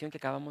esta porción que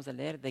acabamos de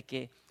leer, de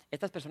que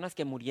estas personas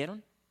que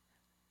murieron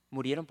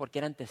porque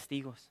eran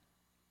testigos.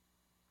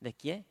 ¿De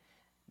qué?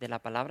 De la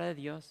palabra de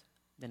Dios,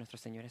 de nuestro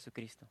Señor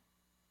Jesucristo.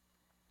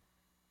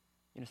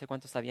 Yo no sé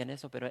cuántos sabían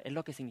eso, pero es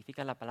lo que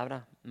significa la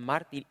palabra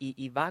mártir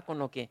y va con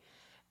lo que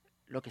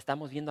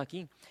estamos viendo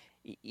aquí.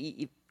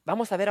 Y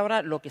vamos a ver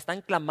ahora lo que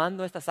están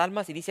clamando estas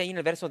almas, y dice ahí en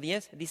el verso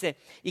 10, dice,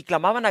 y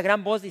clamaban a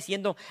gran voz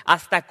diciendo,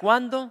 ¿hasta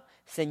cuándo,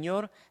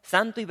 Señor,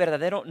 santo y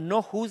verdadero,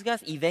 no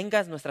juzgas y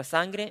vengas nuestra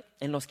sangre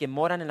en los que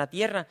moran en la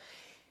tierra?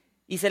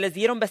 Y se les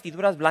dieron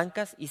vestiduras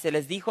blancas y se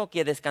les dijo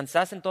que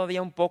descansasen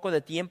todavía un poco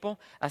de tiempo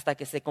hasta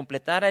que se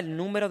completara el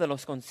número de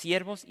los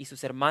consiervos y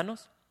sus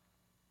hermanos,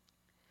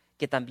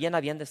 que también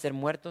habían de ser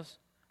muertos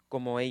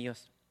como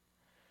ellos.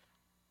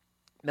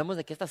 Vemos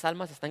de que estas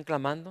almas están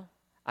clamando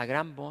a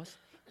gran voz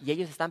y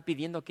ellos están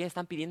pidiendo ¿qué?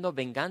 Están pidiendo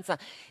venganza.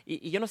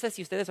 Y yo no sé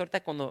si ustedes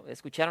ahorita cuando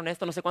escucharon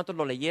esto, no sé cuántos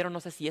lo leyeron, no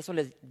sé si eso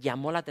les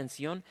llamó la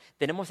atención.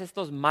 Tenemos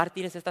estos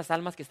mártires, estas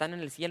almas que están en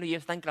el cielo y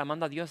ellos están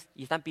clamando a Dios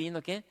y están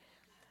pidiendo ¿qué?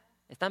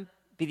 Están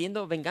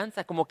pidiendo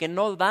venganza, como que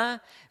no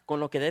da con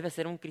lo que debe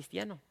ser un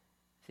cristiano.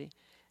 ¿Sí?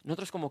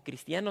 Nosotros como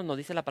cristianos nos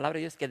dice la palabra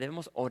de Dios que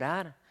debemos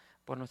orar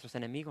por nuestros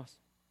enemigos.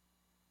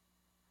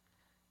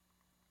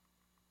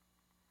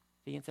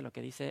 Fíjense lo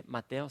que dice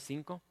Mateo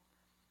 5,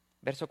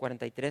 verso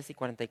 43 y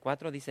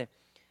 44, dice,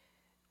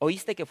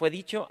 oíste que fue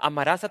dicho,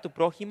 amarás a tu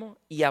prójimo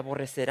y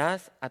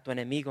aborrecerás a tu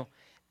enemigo.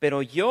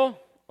 Pero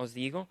yo os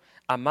digo,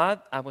 amad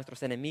a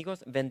vuestros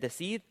enemigos,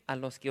 bendecid a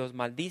los que os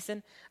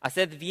maldicen,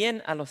 haced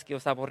bien a los que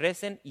os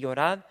aborrecen y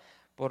orad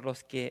por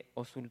los que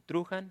os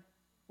ultrajan,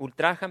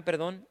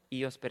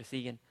 y os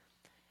persiguen.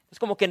 Es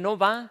como que no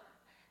va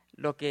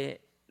lo que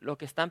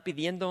están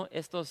pidiendo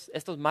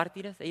estos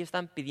mártires. Ellos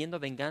están pidiendo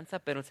venganza,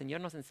 pero el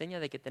Señor nos enseña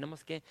de que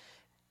tenemos que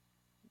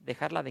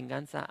dejar la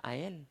venganza a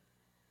Él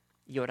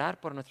y orar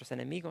por nuestros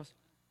enemigos.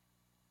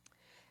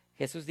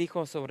 Jesús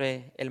dijo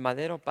sobre el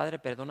madero, Padre,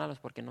 perdónalos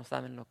porque no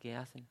saben lo que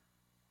hacen.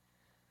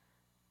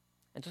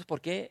 Entonces,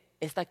 ¿por qué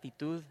esta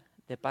actitud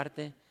de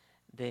parte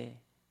de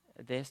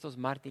estos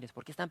mártires?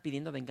 ¿Por qué están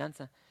pidiendo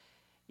venganza?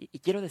 Y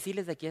quiero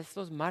decirles de que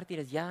estos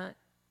mártires ya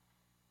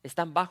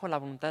están bajo la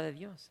voluntad de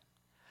Dios.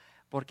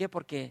 ¿Por qué?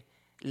 Porque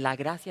la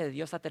gracia de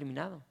Dios ha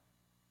terminado.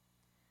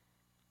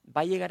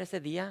 Va a llegar ese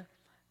día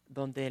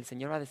donde el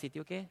Señor va a decir,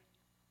 ¿tío qué?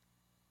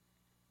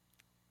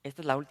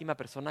 Esta es la última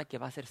persona que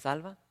va a ser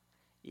salva.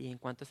 Y en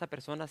cuanto esa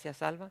persona sea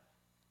salva,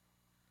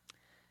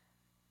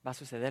 va a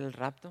suceder el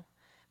rapto,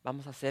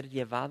 vamos a ser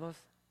llevados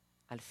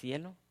al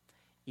cielo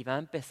y va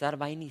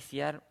a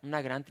iniciar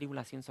una gran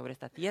tribulación sobre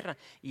esta tierra.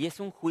 Y es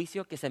un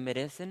juicio que se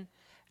merecen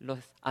los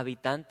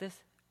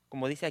habitantes,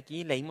 como dice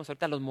aquí, leímos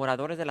ahorita, los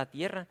moradores de la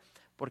tierra,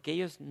 porque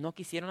ellos no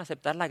quisieron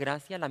aceptar la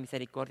gracia, la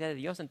misericordia de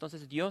Dios.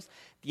 Entonces Dios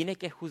tiene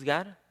que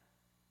juzgar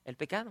el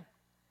pecado.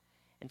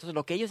 Entonces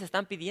lo que ellos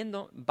están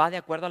pidiendo va de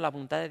acuerdo a la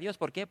voluntad de Dios.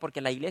 ¿Por qué?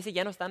 Porque la iglesia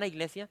ya no está en la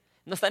iglesia,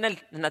 no está en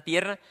la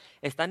tierra,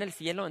 está en el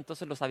cielo.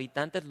 Entonces los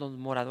habitantes, los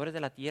moradores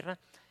de la tierra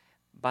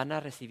van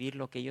a recibir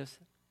lo que ellos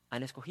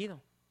han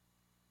escogido.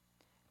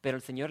 Pero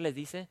el Señor les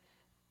dice,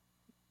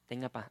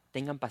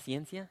 tengan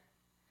paciencia.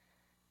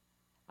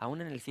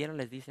 Aún en el cielo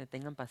les dice,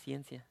 tengan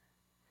paciencia.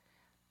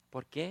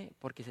 ¿Por qué?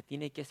 Porque se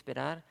tiene que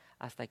esperar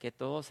hasta que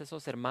todos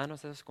esos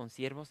hermanos, esos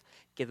consiervos,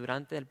 que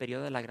durante el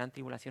periodo de la gran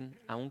tribulación,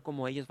 aún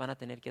como ellos van a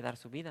tener que dar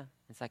su vida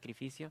en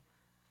sacrificio,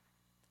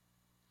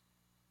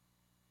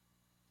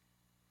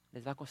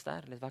 les va a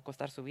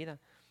costar su vida.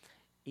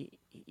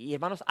 Y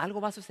hermanos, algo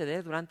va a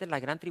suceder durante la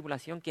gran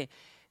tribulación que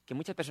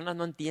muchas personas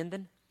no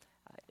entienden.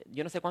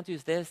 Yo no sé cuántos de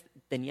ustedes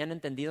tenían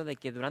entendido de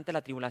que durante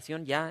la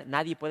tribulación ya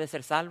nadie puede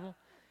ser salvo,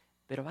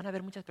 pero van a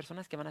haber muchas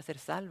personas que van a ser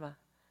salvas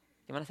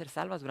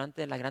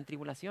durante la gran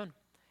tribulación.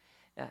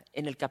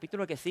 En el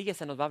capítulo que sigue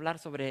se nos va a hablar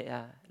sobre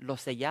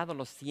los sellados,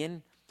 los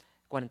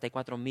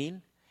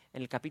 144,000.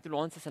 En el capítulo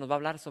 11 se nos va a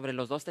hablar sobre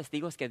los 2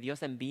 testigos que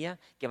Dios envía,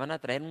 que van a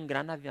traer un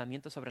gran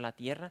avivamiento sobre la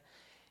tierra.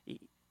 Y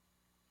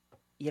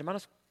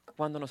hermanos,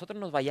 cuando nosotros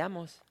nos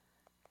vayamos,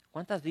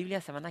 ¿cuántas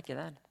Biblias se van a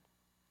quedar?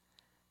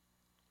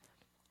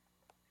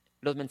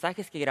 Los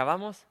mensajes que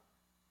grabamos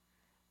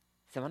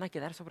se van a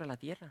quedar sobre la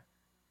tierra.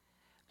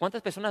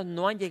 ¿Cuántas personas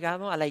no han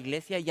llegado a la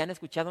iglesia y han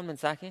escuchado un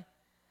mensaje,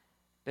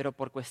 pero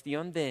por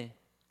cuestión de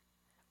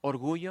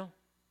orgullo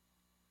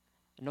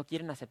no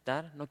quieren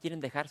aceptar, no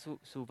quieren dejar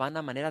su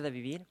vana manera de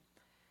vivir?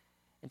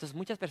 Entonces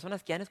muchas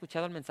personas que han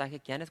escuchado el mensaje,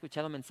 que han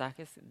escuchado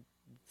mensajes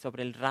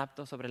sobre el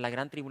rapto, sobre la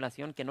gran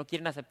tribulación, que no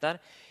quieren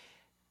aceptar,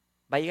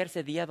 va a llegar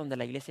ese día donde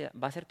la iglesia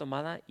va a ser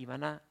tomada y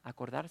van a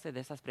acordarse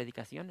de esas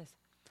predicaciones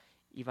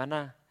y van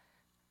a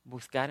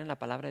buscar en la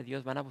palabra de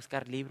Dios, van a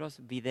buscar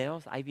libros,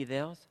 videos, hay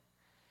videos.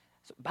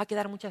 Va a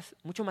quedar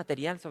mucho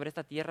material sobre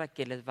esta tierra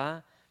que les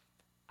va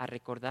a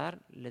recordar,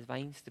 les va a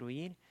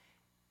instruir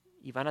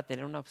y van a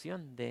tener una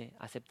opción de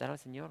aceptar al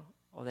Señor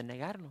o de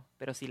negarlo.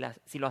 Pero si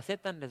lo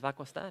aceptan, les va a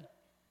costar.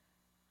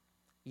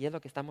 Y es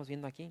lo que estamos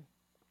viendo aquí.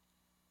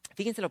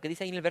 Fíjense lo que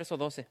dice ahí en el verso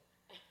 12.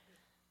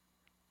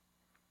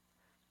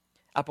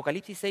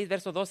 Apocalipsis 6,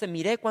 verso 12.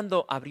 Miré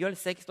cuando abrió el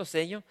 6º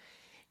sello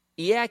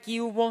y he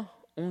aquí hubo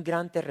un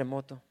gran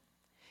terremoto.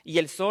 Y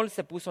el sol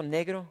se puso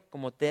negro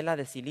como tela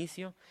de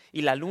silicio,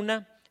 y la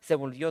luna se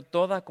volvió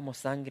toda como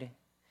sangre.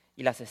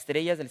 Y las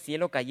estrellas del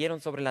cielo cayeron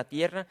sobre la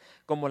tierra,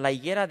 como la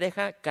higuera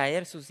deja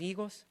caer sus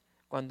higos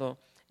cuando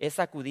es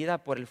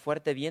sacudida por el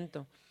fuerte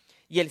viento.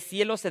 Y el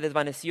cielo se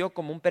desvaneció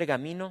como un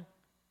pergamino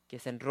que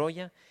se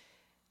enrolla,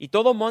 y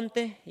todo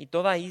monte y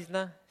toda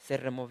isla se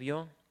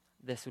removió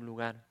de su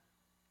lugar.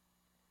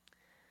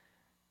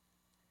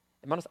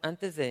 Hermanos,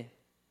 antes de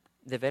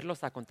ver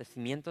los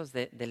acontecimientos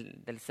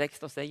del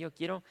 6º sello,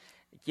 quiero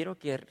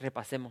que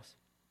repasemos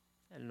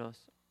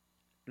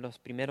los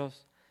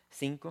primeros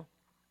 5,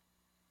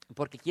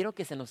 porque quiero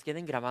que se nos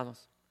queden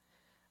grabados.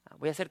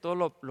 Voy a hacer todo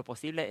lo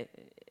posible,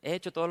 he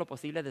hecho todo lo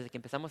posible desde que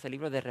empezamos el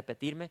libro de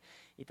repetirme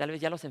y tal vez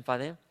ya los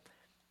enfadé,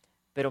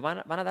 pero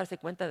van a darse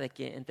cuenta de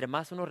que entre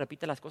más uno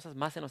repite las cosas,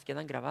 más se nos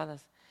quedan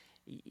grabadas.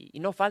 Y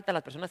no faltan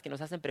las personas que nos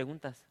hacen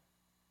preguntas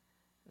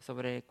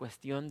sobre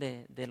cuestión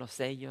de los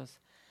sellos,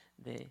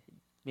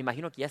 me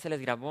imagino que ya se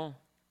les grabó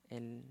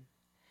el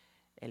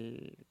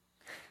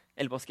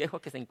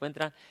bosquejo que se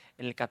encuentra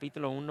en el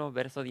capítulo 1,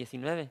 verso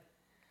 19,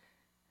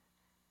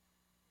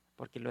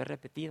 porque lo he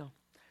repetido.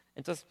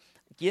 Entonces,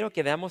 quiero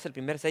que veamos el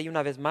primer sello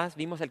una vez más.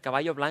 Vimos el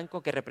caballo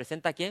blanco que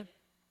representa ¿qué?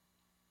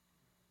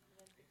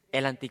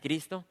 El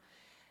anticristo.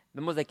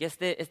 Vemos de que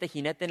este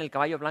jinete en el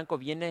caballo blanco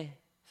viene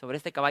sobre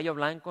este caballo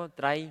blanco,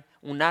 trae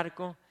un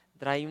arco,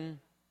 trae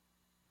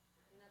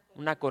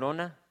una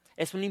corona.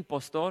 Es un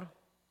impostor,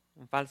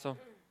 un falso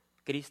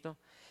Cristo.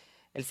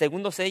 El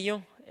segundo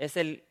sello es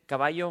el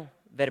caballo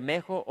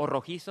bermejo o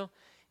rojizo,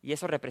 y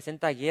eso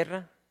representa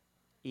guerra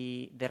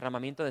y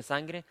derramamiento de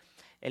sangre.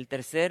 El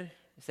tercer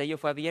sello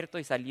fue abierto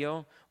y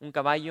salió un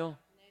caballo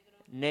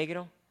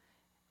negro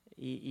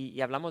y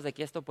hablamos de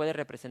que esto puede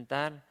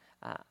representar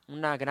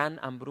una gran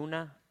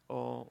hambruna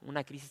o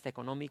una crisis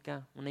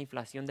económica, una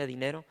inflación de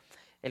dinero.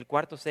 El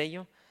cuarto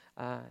sello,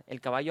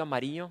 el caballo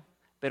amarillo,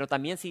 pero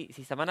también si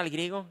se van al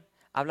griego,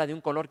 habla de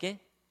un color ¿qué?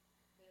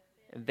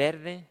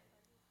 Verde,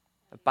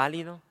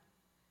 pálido.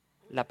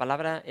 La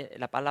palabra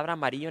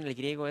amarillo en el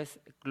griego es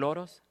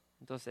cloros,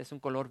 entonces es un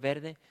color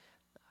verde,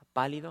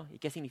 pálido. ¿Y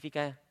qué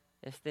significa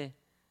este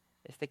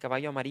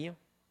caballo amarillo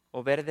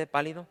o verde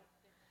pálido?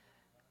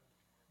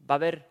 Va a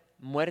haber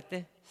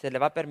muerte, se le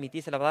va a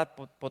permitir, se le va a dar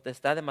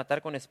potestad de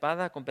matar con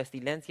espada, con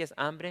pestilencias,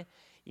 hambre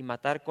y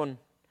matar con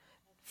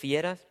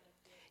fieras.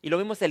 Y lo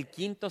vimos el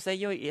quinto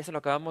sello y eso lo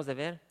acabamos de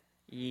ver,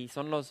 y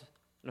son los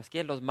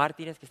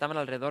mártires que estaban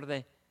alrededor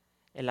del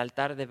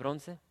altar de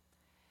bronce.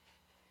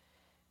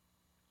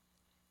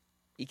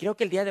 Y creo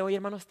que el día de hoy,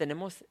 hermanos,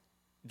 tenemos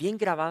bien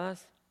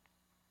grabadas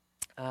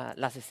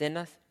las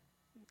escenas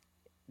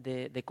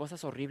de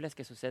cosas horribles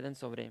que suceden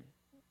sobre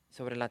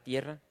la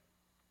tierra,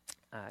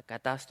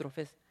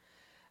 catástrofes.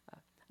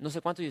 No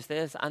sé cuántos de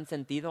ustedes han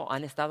sentido,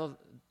 han estado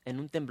en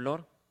un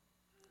temblor.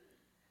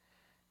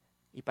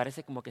 y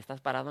parece como que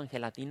estás parado en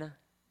gelatina.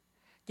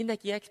 ¿Quién de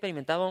aquí ha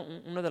experimentado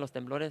uno de los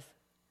temblores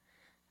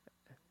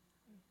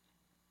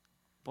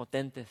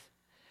potentes?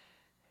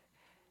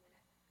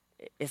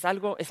 Es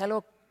algo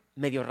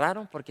medio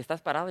raro porque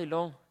estás parado y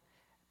luego,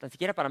 tan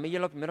siquiera para mí, yo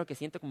lo primero que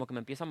siento como que me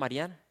empiezo a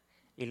marear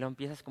y luego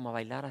empiezas como a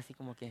bailar así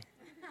como que.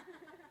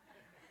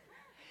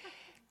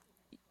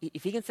 Y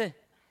fíjense,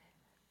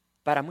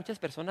 para muchas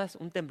personas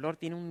un temblor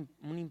tiene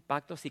un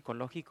impacto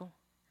psicológico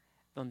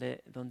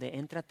donde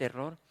entra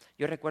terror.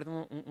 Yo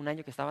recuerdo un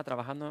año que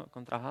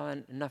trabajaba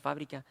en una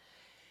fábrica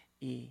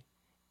y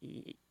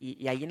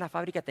ahí en la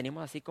fábrica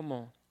teníamos así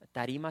como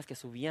tarimas que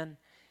subían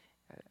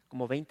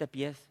como 20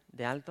 pies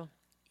de alto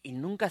y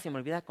nunca se me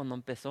olvida cuando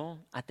empezó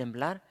a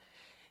temblar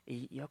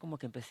y yo como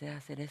que empecé a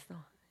hacer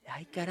esto.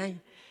 ¡Ay,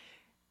 caray!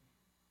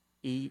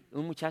 Y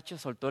un muchacho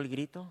soltó el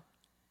grito,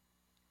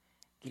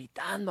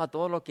 gritando a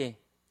todo lo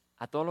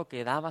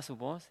que daba su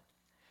voz,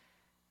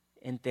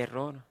 en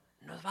terror.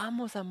 ¡Nos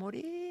vamos a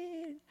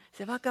morir!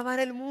 ¡Se va a acabar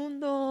el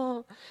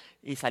mundo!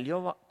 Y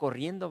salió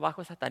corriendo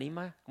bajo esa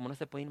tarima, como no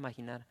se puede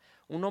imaginar.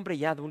 Un hombre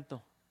ya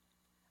adulto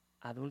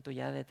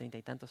ya de 30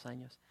 y tantos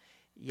años.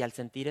 Y al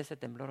sentir ese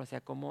temblor, o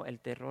sea, cómo el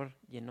terror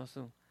llenó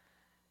su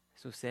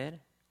ser.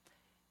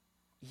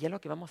 Y es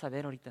lo que vamos a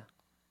ver ahorita,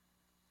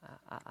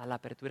 a la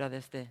apertura de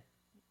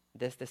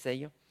este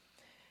sello.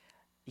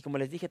 Y como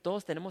les dije,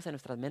 todos tenemos en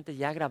nuestras mentes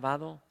ya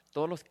grabado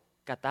todos los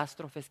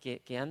catástrofes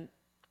que han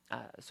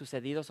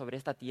sucedido sobre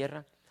esta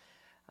tierra,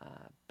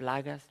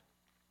 plagas,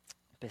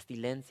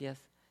 pestilencias,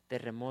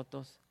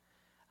 terremotos,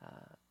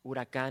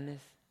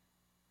 huracanes.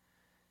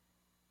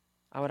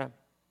 Ahora,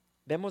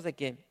 vemos de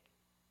que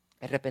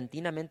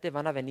repentinamente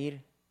van a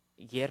venir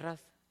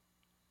guerras,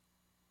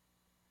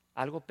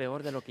 algo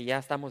peor de lo que ya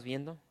estamos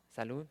viendo,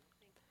 salud.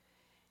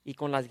 Y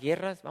con las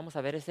guerras vamos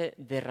a ver ese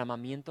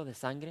derramamiento de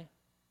sangre.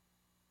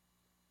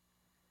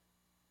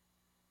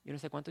 Yo no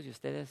sé cuántos de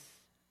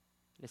ustedes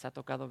les ha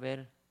tocado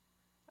ver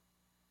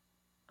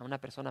a una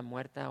persona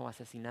muerta o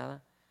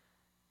asesinada.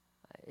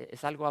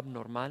 Es algo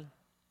abnormal.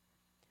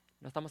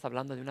 No estamos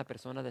hablando de una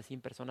persona, de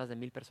 100 personas, de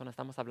 1000 personas.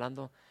 Estamos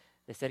hablando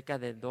de cerca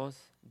de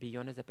 2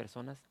 billones de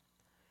personas.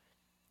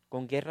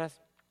 Con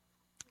guerras,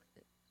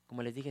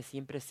 como les dije,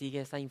 siempre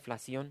sigue esa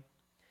inflación,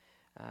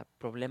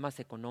 problemas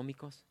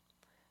económicos.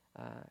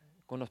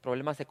 Con los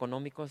problemas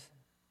económicos,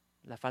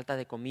 la falta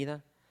de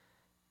comida,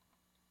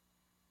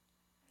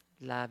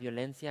 la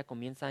violencia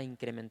comienza a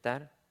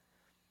incrementar.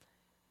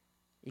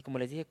 Y como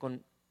les dije,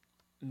 con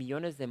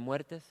millones de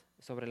muertes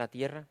sobre la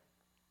tierra,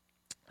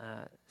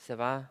 se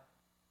va a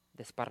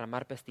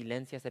desparramar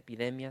pestilencias,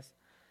 epidemias.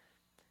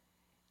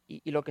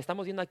 Y lo que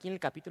estamos viendo aquí en el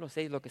capítulo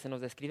 6, lo que se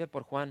nos describe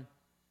por Juan,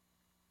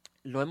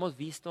 lo hemos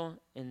visto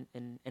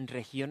en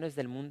regiones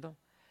del mundo,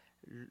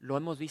 lo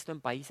hemos visto en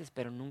países,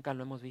 pero nunca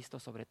lo hemos visto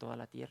sobre toda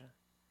la tierra.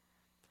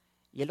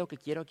 Y es lo que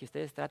quiero que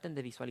ustedes traten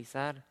de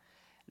visualizar,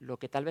 lo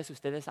que tal vez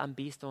ustedes han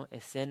visto,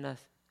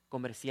 escenas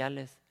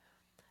comerciales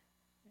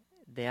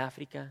de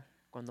África,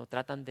 cuando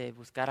tratan de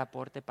buscar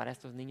aporte para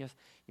estos niños.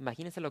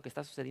 Imagínense lo que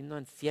está sucediendo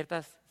en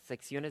ciertas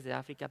secciones de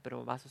África,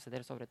 pero va a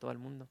suceder sobre todo el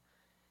mundo.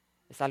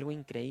 Es algo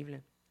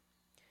increíble.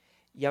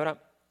 Y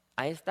ahora,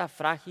 a esta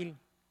frágil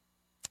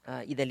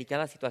y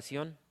delicada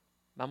situación,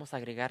 vamos a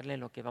agregarle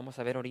lo que vamos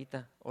a ver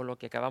ahorita, o lo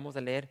que acabamos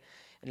de leer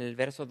en el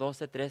verso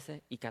 12,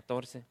 13 y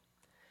 14.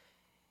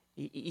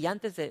 Y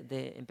antes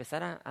de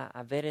empezar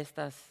a ver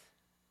estas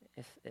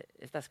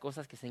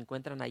cosas que se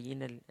encuentran allí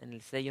en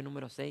el sello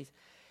número 6,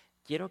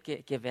 quiero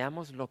que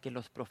veamos lo que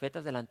los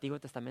profetas del Antiguo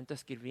Testamento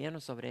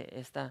escribieron sobre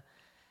esta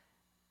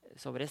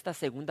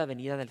segunda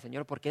venida del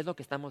Señor, porque es lo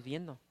que estamos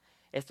viendo.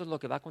 Esto es lo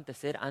que va a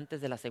acontecer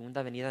antes de la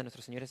segunda venida de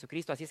nuestro Señor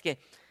Jesucristo. Así es que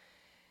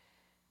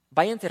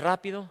váyanse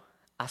rápido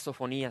a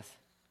Sofonías.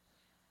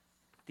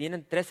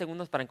 Tienen 3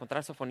 segundos para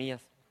encontrar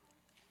Sofonías.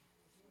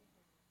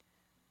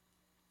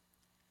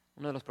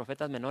 Uno de los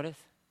profetas menores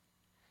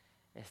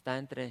está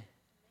entre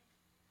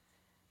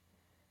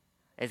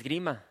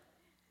esgrima.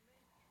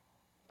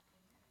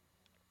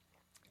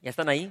 ¿Ya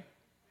están ahí?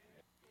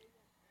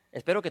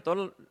 Espero que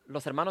todos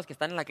los hermanos que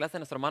están en la clase de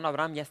nuestro hermano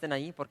Abraham ya estén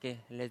ahí porque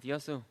les dio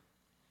su...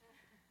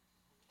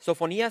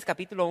 Sofonías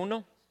capítulo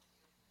 1.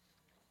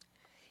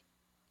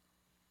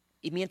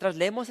 Y mientras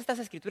leemos estas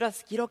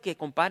escrituras, quiero que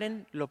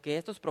comparen lo que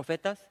estos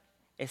profetas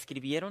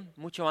escribieron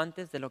mucho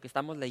antes de lo que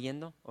estamos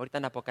leyendo ahorita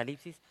en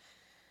Apocalipsis.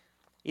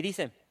 Y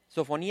dice,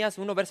 Sofonías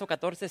 1, verso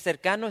 14,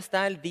 cercano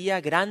está el día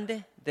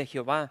grande de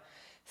Jehová,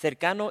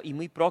 cercano y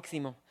muy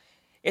próximo.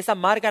 Es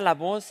amarga la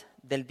voz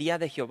del día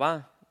de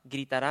Jehová,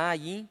 gritará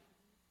allí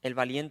el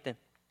valiente.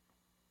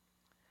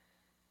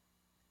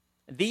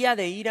 Día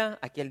de ira,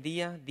 aquel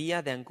día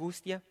de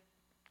angustia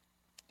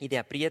y de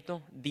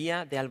aprieto,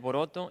 día de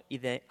alboroto y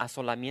de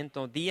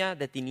asolamiento, día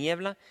de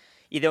tiniebla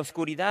y de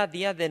oscuridad,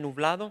 día de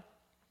nublado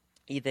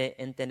y de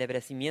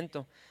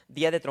entenebrecimiento,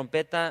 día de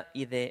trompeta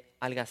y de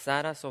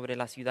algazara sobre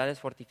las ciudades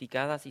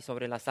fortificadas y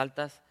sobre las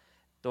altas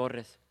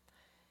torres.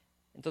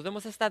 Entonces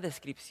vemos esta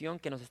descripción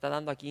que nos está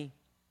dando aquí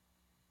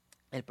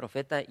el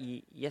profeta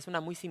y es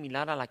una muy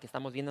similar a la que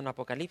estamos viendo en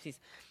Apocalipsis.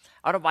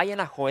 Ahora vayan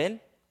a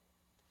Joel,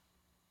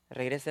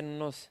 regresen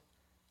unos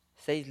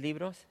 6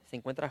 libros, se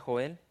encuentra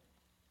Joel.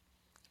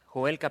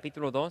 Joel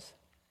capítulo 2,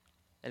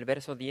 el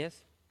verso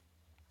 10.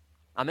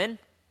 Amén.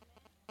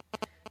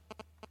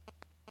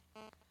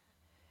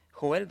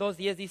 Joel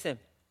 2:10 dice: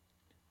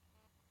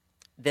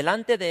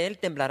 delante de él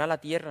temblará la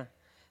tierra,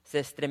 se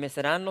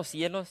estremecerán los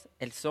cielos,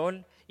 el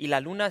sol y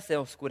la luna se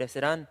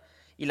oscurecerán,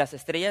 y las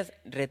estrellas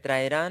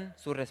retraerán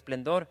su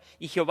resplandor.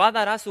 Y Jehová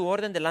dará su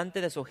orden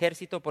delante de su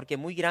ejército, porque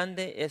muy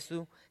grande es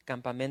su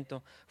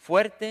campamento.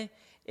 Fuerte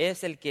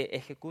es el que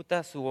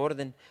ejecuta su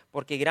orden,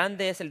 porque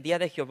grande es el día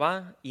de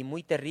Jehová y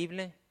muy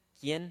terrible.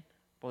 ¿Quién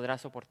podrá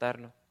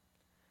soportarlo?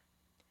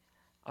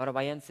 Ahora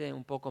váyanse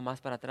un poco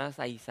más para atrás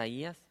a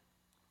Isaías,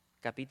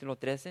 capítulo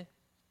 13.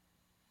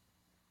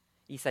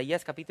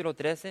 Isaías capítulo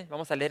 13,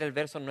 vamos a leer el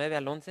verso 9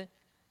 al 11.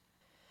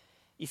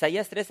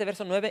 Isaías 13,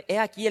 verso 9, he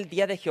aquí el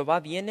día de Jehová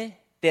viene,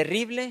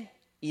 terrible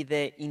y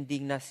de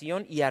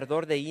indignación y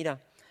ardor de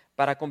ira,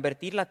 para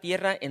convertir la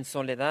tierra en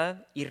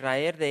soledad y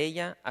raer de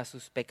ella a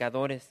sus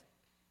pecadores.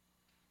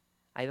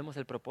 Ahí vemos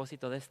el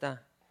propósito de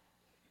esta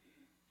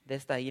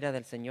ira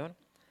del Señor.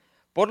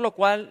 Por lo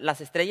cual las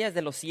estrellas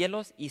de los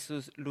cielos y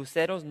sus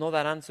luceros no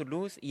darán su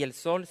luz, y el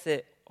sol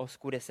se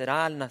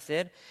oscurecerá al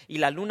nacer, y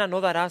la luna no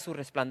dará su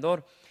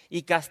resplandor.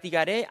 Y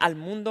castigaré al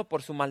mundo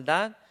por su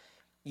maldad,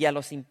 y a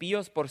los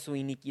impíos por su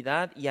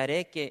iniquidad, y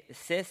haré que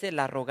cese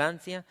la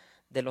arrogancia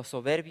de los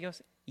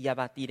soberbios, y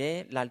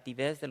abatiré la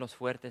altivez de los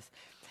fuertes.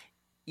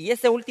 Y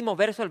ese último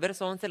verso, el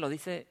verso 11, lo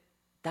dice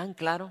tan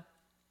claro.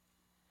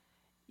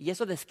 Y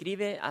eso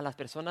describe a las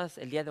personas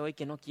el día de hoy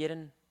que no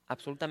quieren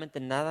absolutamente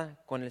nada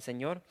con el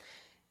Señor.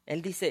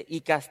 Él dice: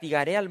 y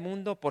castigaré al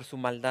mundo por su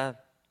maldad,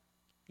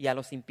 y a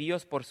los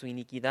impíos por su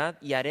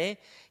iniquidad, y haré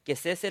que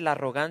cese la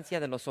arrogancia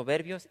de los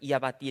soberbios, y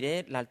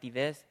abatiré la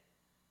altivez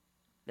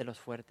de los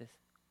fuertes.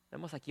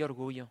 Vemos aquí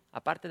orgullo.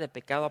 Aparte de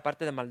pecado,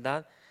 aparte de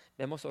maldad,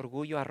 vemos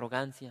orgullo,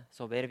 arrogancia,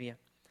 soberbia.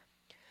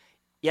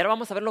 Y ahora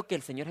vamos a ver lo que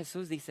el Señor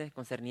Jesús dice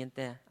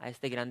concerniente a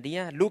este gran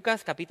día.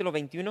 Lucas capítulo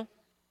 21,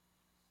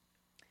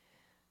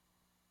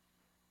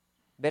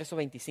 verso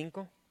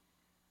 25.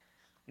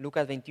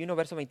 Lucas 21,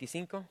 verso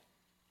 25.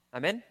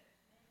 Amén.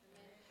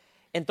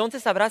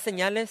 Entonces habrá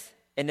señales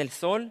en el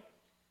sol,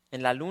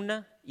 en la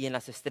luna y en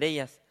las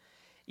estrellas,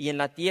 y en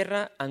la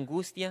tierra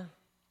angustia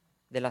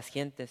de las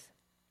gentes,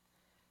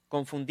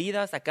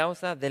 confundidas a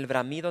causa del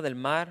bramido del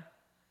mar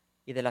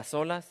y de las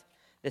olas,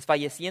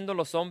 desfalleciendo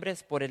los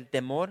hombres por el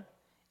temor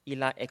y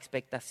la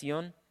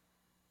expectación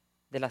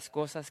de las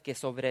cosas que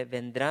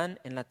sobrevendrán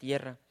en la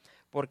tierra,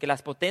 porque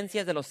las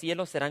potencias de los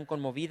cielos serán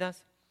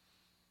conmovidas.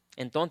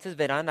 Entonces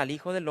verán al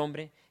Hijo del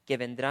Hombre que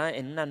vendrá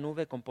en una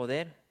nube con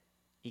poder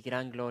y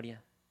gran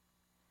gloria.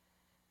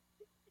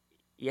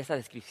 Y esa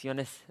descripción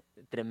es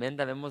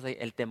tremenda. Vemos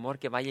el temor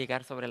que va a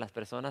llegar sobre las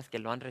personas que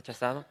lo han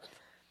rechazado.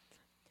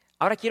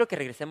 Ahora quiero que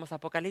regresemos a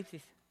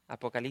Apocalipsis.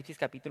 Apocalipsis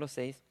capítulo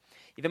 6.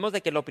 Y vemos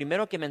de que lo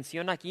primero que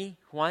menciona aquí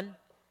Juan,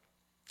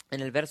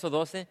 en el verso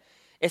 12,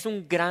 es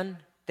un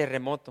gran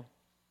terremoto.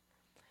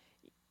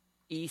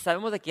 Y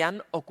sabemos de que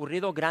han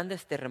ocurrido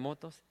grandes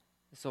terremotos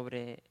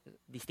sobre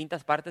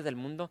distintas partes del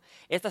mundo.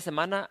 Esta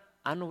semana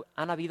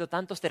han habido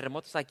tantos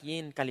terremotos aquí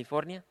en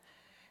California,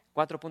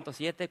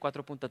 4.7,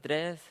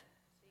 4.3,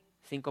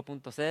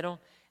 5.0,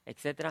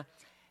 etcétera,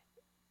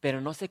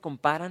 pero no se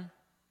comparan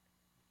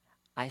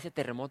a ese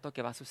terremoto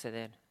que va a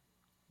suceder,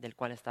 del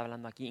cual está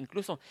hablando aquí.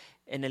 Incluso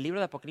en el libro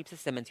de Apocalipsis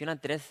se mencionan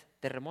 3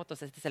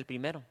 terremotos, este es el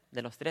primero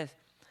de los 3.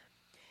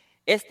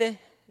 Este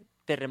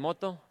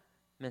terremoto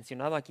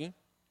mencionado aquí,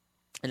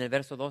 en el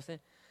verso 12,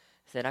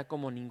 será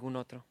como ningún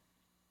otro.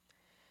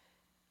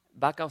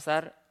 Va a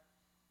causar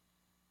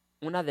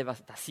una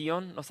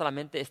devastación, no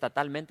solamente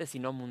estatalmente,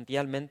 sino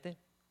mundialmente.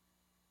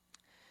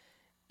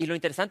 Y lo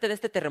interesante de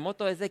este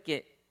terremoto es de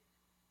que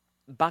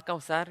va a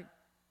causar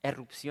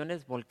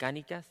erupciones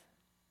volcánicas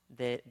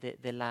de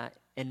la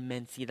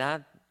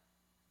inmensidad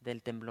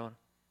del temblor.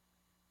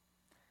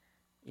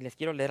 Y les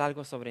quiero leer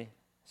algo sobre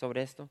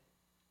esto.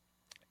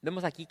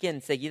 Vemos aquí que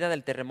enseguida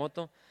del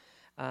terremoto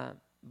va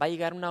a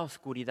llegar una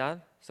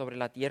oscuridad sobre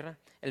la tierra.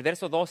 El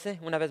verso 12,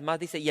 una vez más,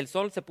 dice: y el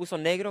sol se puso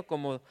negro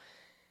como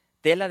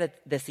tela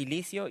de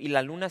silicio, y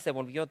la luna se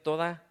volvió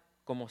toda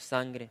como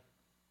sangre.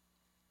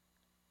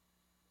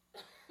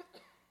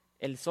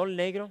 El sol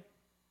negro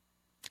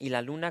y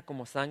la luna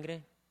como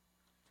sangre,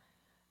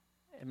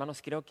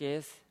 hermanos, creo que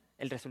es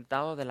el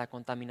resultado de la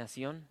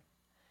contaminación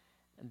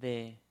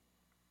de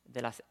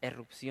las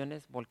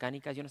erupciones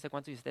volcánicas. Yo no sé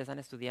cuántos de ustedes han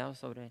estudiado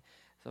sobre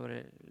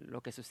lo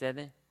que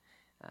sucede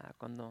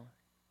cuando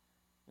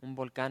un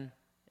volcán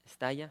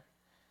estalla.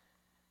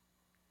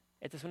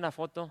 Esta es una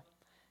foto,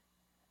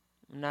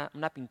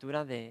 una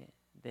pintura de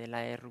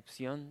la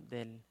erupción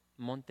del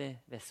monte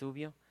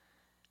Vesubio.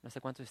 No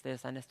sé cuántos de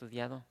ustedes han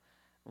estudiado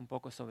un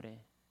poco sobre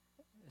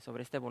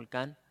este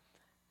volcán,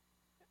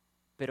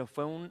 pero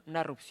fue una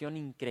erupción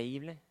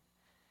increíble.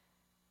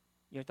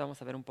 Y ahorita vamos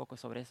a ver un poco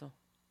sobre eso.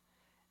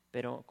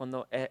 Pero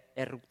cuando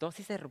eruptó,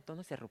 ¿sí se eruptó o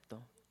no se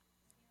eruptó?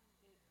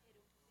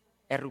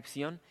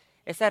 Erupción.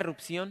 Esa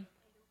erupción,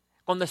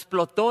 cuando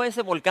explotó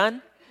ese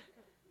volcán,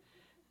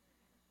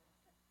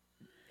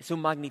 Su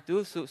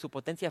magnitud, su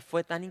potencia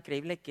fue tan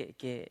increíble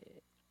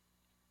que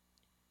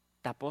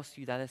tapó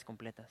ciudades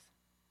completas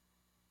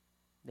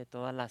de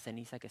toda la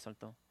ceniza que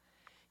soltó.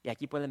 Y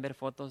aquí pueden ver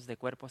fotos de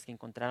cuerpos que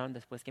encontraron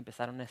después que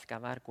empezaron a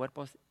excavar,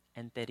 cuerpos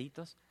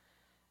enteritos,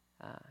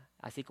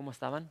 así como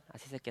estaban,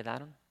 así se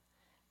quedaron,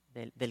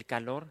 del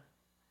calor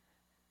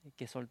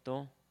que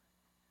soltó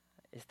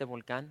este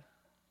volcán.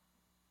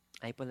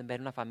 Ahí pueden ver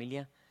una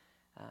familia,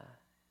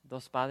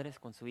 2 padres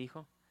con su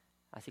hijo,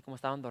 así como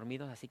estaban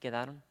dormidos, así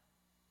quedaron.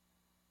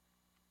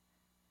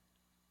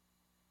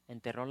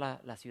 Enterró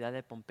la ciudad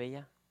de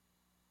Pompeya.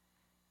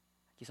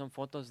 Aquí son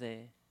fotos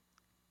de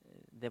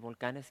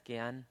volcanes que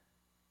han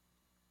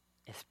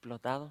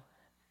explotado.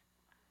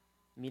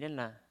 Miren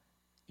la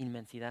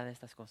inmensidad de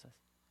estas cosas.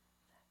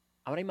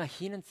 Ahora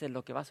imagínense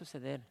lo que va a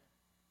suceder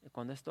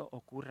cuando esto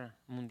ocurra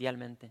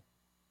mundialmente.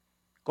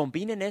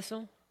 Combinen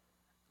eso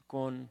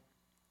con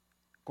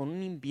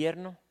un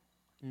invierno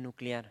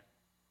nuclear.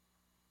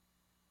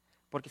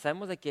 Porque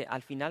sabemos de que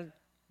al final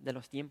de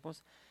los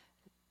tiempos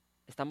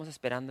estamos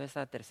esperando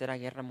esa tercera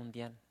guerra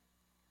mundial.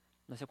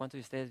 No sé cuántos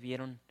de ustedes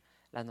vieron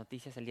las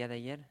noticias el día de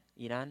ayer.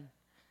 Irán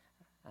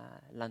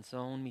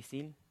lanzó un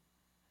misil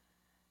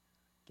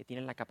que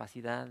tiene la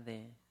capacidad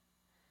de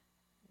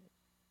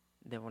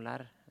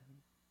volar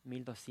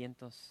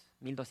 1200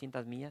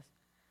 millas.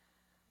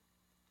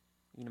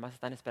 Y nomás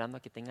están esperando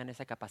a que tengan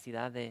esa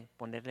capacidad de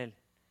ponerle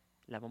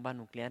la bomba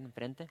nuclear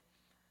enfrente.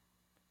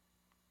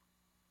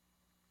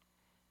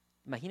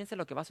 Imagínense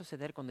lo que va a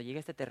suceder cuando llegue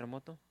este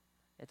terremoto.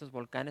 Estos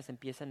volcanes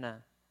empiezan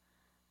a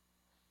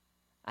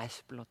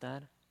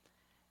explotar.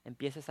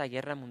 Empieza esa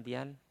guerra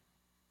mundial.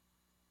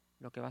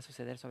 Lo que va a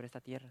suceder sobre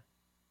esta tierra.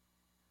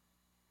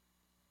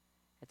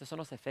 Estos son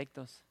los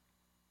efectos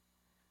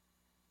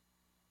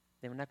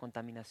de una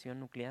contaminación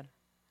nuclear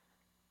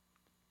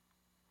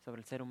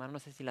sobre el ser humano. No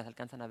sé si las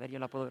alcanzan a ver, yo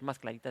la puedo ver más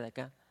clarita de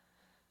acá.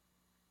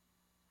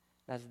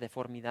 Las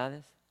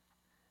deformidades,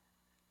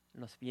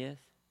 los pies,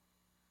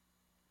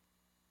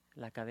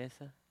 la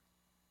cabeza.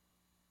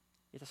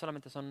 Y estas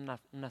solamente son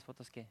unas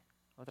fotos que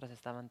otras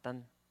estaban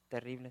tan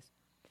terribles.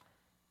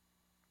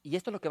 Y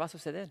esto es lo que va a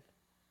suceder.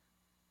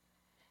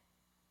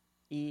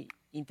 Y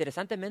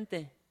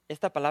interesantemente,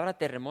 esta palabra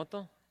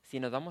terremoto, si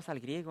nos vamos al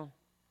griego,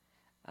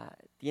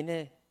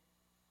 tiene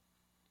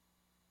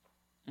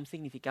un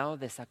significado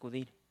de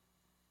sacudir.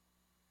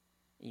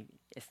 Y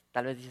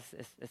tal vez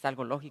dices, es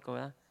algo lógico,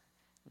 ¿verdad?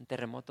 Un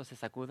terremoto se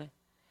sacude.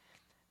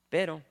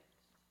 Pero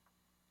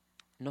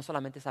no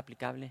solamente es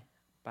aplicable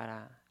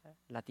para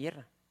la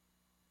tierra,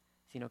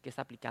 sino que es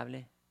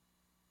aplicable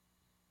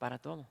para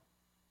todo.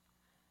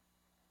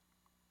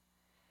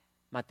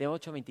 Mateo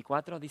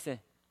 8:24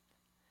 dice: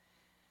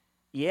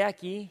 y he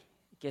aquí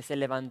que se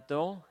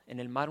levantó en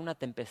el mar una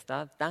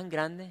tempestad tan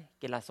grande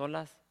que las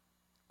olas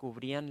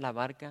cubrían la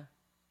barca,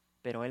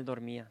 pero él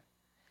dormía.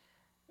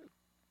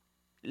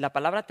 La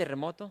palabra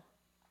terremoto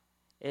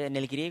en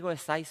el griego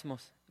es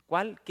seismos.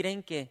 ¿Cuál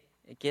creen que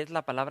es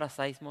la palabra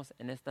seismos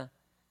en esta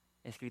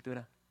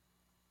escritura?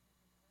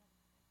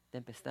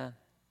 Tempestad.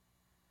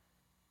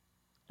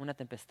 Una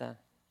tempestad.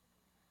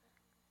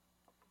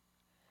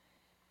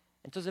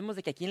 Entonces vemos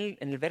de que aquí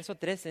en el verso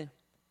 13,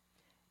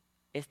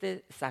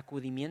 este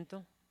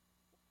sacudimiento,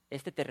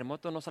 este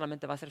terremoto no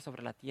solamente va a ser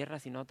sobre la tierra,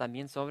 sino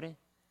también sobre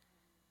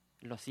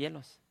los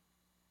cielos.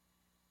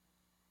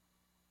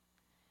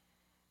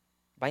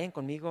 Vayan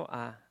conmigo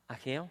a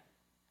Ageo.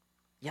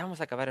 Ya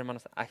vamos a acabar,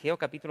 hermanos. Ageo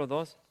capítulo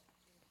 2.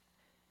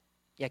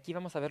 Y aquí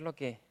vamos a ver lo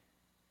que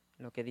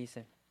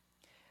dice.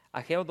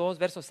 Ageo 2,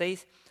 verso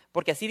 6.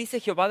 Porque así dice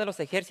Jehová de los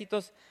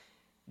ejércitos: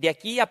 de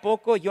aquí a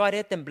poco yo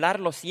haré temblar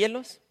los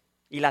cielos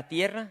y la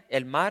tierra,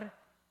 el mar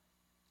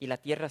y la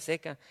tierra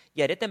seca.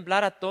 Y haré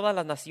temblar a todas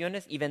las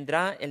naciones, y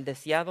vendrá el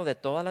deseado de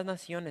todas las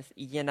naciones.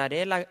 Y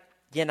llenaré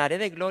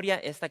de gloria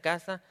esta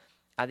casa,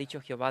 ha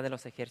dicho Jehová de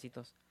los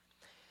ejércitos.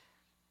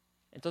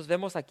 Entonces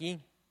vemos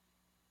aquí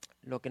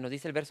lo que nos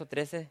dice el verso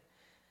 13.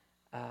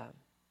 O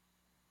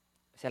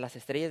sea, las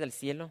estrellas del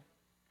cielo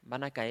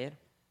van a caer.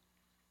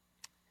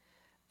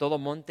 Todo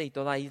monte y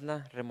toda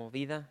isla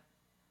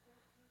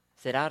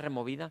será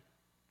removida.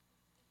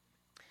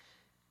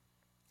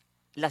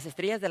 Las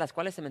estrellas de las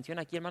cuales se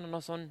menciona aquí, hermano,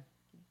 no son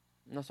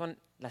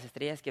las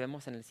estrellas que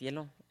vemos en el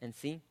cielo en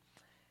sí,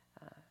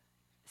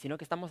 sino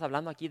que estamos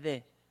hablando aquí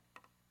de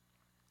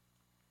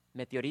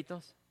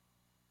meteoritos.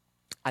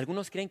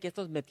 Algunos creen que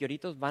estos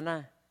meteoritos van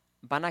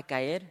a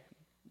caer,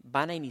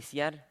 van a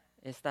iniciar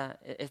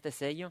este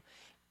sello,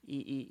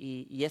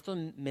 y estos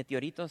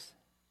meteoritos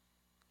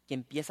que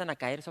empiezan a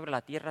caer sobre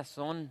la tierra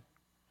son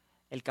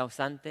el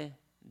causante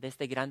de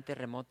este gran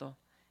terremoto,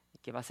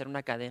 que va a ser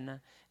una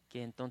cadena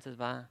que entonces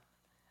va a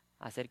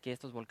hacer que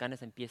estos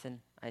volcanes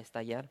empiecen a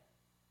estallar.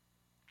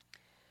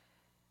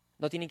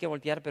 No tienen que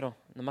voltear, pero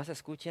nomás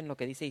escuchen lo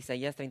que dice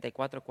Isaías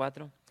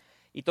 34:4.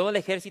 Y todo el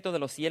ejército de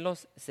los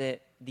cielos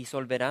se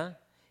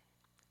disolverá,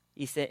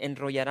 y se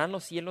enrollarán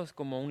los cielos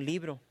como un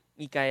libro,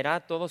 y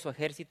caerá todo su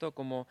ejército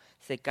como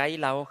se cae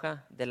la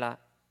hoja de la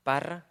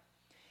parra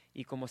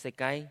y como se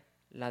cae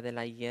la de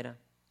la higuera.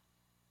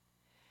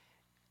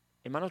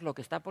 Hermanos, lo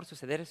que está por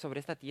suceder sobre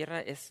esta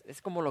tierra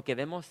es como lo que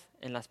vemos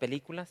en las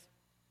películas.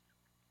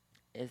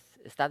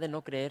 Está de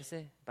no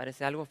creerse,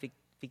 parece algo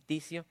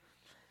ficticio,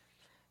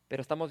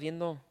 pero estamos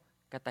viendo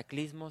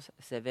cataclismos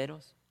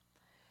severos,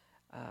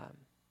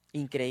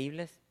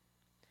 increíbles,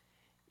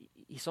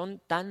 y son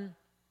tan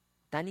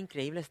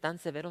increíbles, tan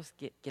severos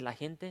que la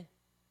gente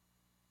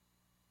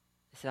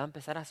se va a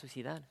empezar a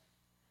suicidar.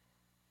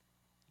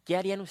 ¿Qué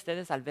harían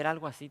ustedes al ver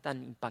algo así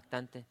tan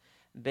impactante?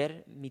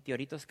 Ver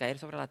meteoritos caer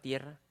sobre la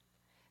tierra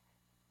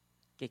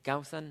que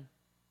causan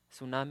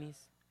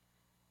tsunamis,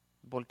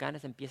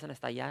 volcanes empiezan a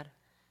estallar,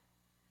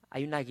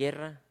 hay una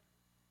guerra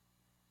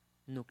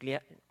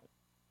nuclear.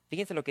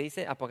 Fíjense lo que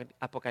dice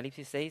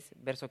Apocalipsis 6,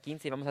 verso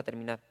 15, y vamos a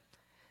terminar.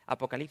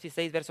 Apocalipsis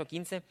 6, verso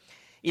 15.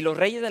 Y los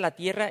reyes de la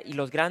tierra y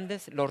los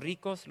grandes, los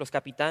ricos, los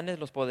capitanes,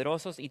 los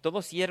poderosos y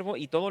todo siervo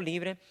y todo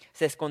libre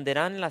se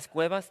esconderán en las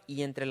cuevas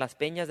y entre las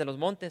peñas de los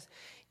montes.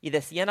 Y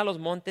decían a los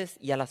montes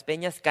y a las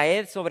peñas,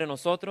 caed sobre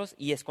nosotros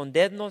y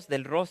escondednos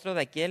del rostro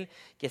de aquel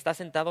que está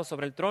sentado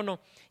sobre el trono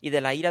y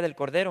de la ira del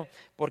Cordero,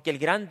 porque el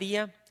gran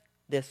día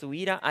de su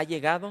ira ha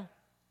llegado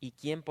y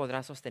 ¿quién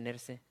podrá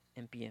sostenerse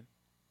en pie?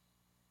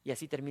 Y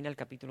así termina el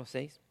capítulo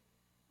 6.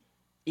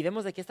 Y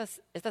vemos de que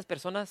estas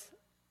personas,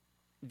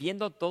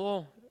 viendo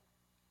todo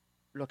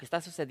lo que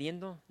está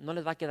sucediendo, no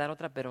les va a quedar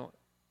otra, pero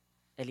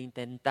el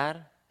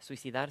intentar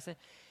suicidarse.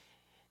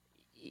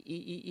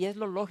 Y es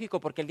lo lógico,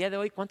 porque el día de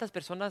hoy, ¿cuántas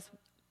personas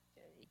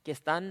que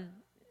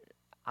están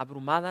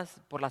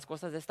abrumadas por las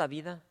cosas de esta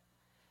vida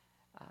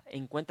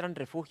encuentran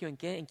refugio en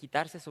qué? En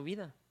quitarse su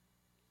vida.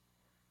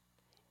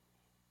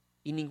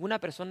 Y ninguna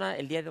persona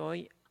el día de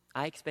hoy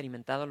ha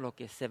experimentado lo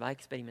que se va a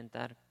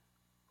experimentar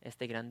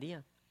este gran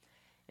día.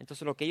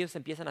 Entonces lo que ellos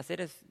empiezan a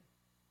hacer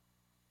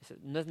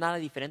no es nada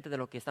diferente de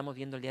lo que estamos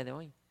viendo el día de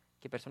hoy,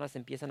 que personas se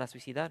empiezan a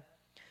suicidar.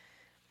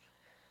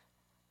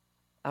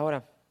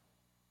 Ahora,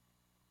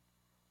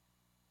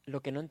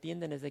 lo que no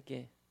entienden es de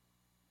que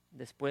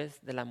después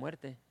de la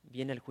muerte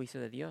viene el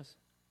juicio de Dios.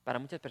 Para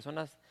muchas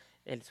personas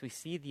el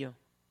suicidio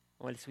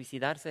o el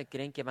suicidarse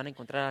creen que van a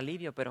encontrar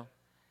alivio, pero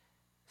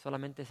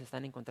solamente se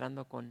están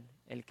encontrando con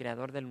el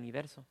creador del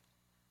universo.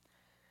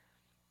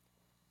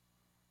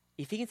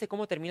 Y fíjense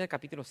cómo termina el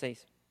capítulo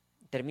 6.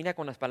 Termina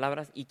con las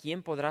palabras, ¿y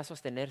quién podrá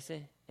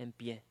sostenerse en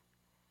pie?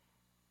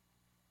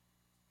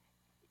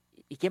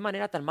 ¿Y qué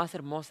manera tan más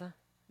hermosa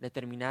de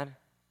terminar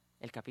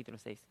el capítulo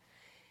 6?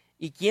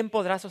 ¿Y quién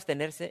podrá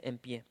sostenerse en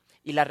pie?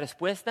 Y la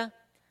respuesta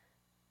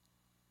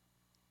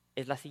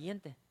es la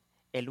siguiente: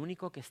 el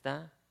único que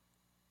está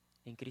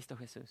en Cristo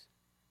Jesús.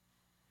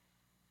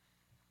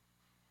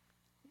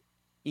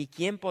 ¿Y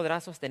quién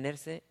podrá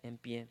sostenerse en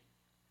pie?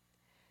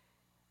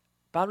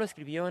 Pablo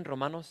escribió en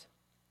Romanos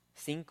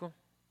 5,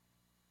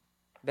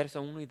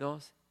 verso 1 y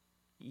 2,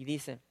 y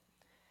dice,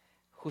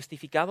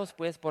 justificados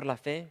pues por la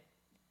fe,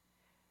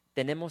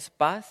 tenemos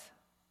paz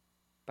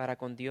para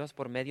con Dios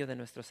por medio de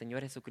nuestro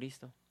Señor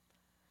Jesucristo,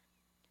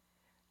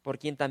 por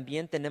quien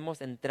también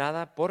tenemos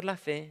entrada por la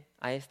fe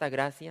a esta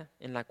gracia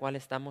en la cual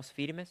estamos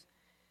firmes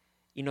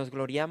y nos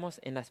gloriamos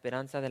en la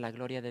esperanza de la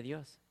gloria de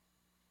Dios.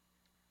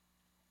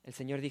 El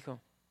Señor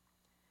dijo,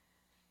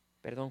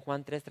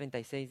 Juan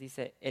 3:36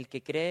 dice, el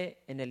que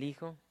cree en el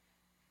Hijo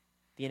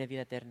tiene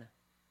vida eterna.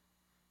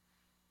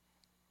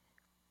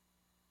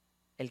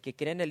 El que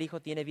cree en el Hijo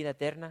tiene vida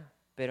eterna,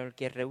 pero el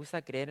que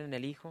rehúsa creer en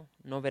el Hijo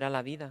no verá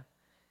la vida,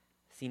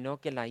 sino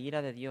que la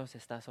ira de Dios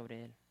está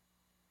sobre él.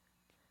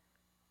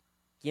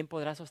 ¿Quién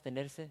podrá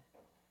sostenerse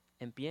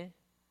en pie?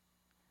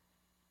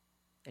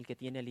 El que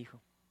tiene el Hijo.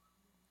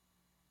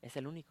 Es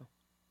el único.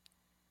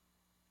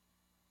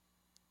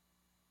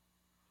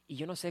 Y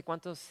yo no sé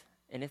cuántos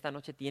en esta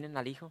noche tienen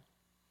al Hijo,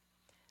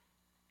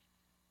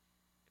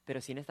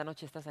 pero si en esta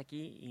noche estás aquí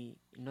y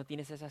no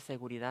tienes esa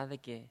seguridad de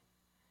que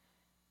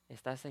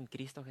estás en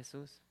Cristo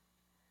Jesús,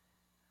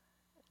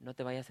 no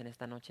te vayas en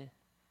esta noche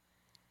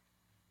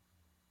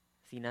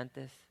sin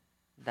antes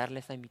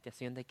darle esa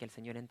invitación de que el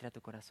Señor entre a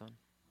tu corazón.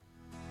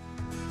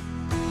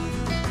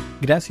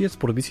 Gracias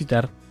por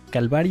visitar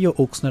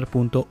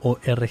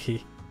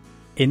calvariooxnard.org.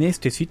 En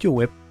este sitio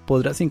web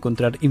podrás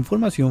encontrar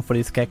información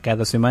fresca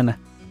cada semana,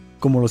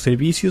 como los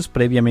servicios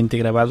previamente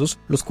grabados,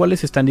 los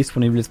cuales están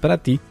disponibles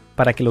para ti,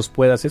 para que los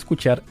puedas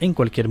escuchar en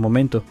cualquier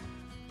momento.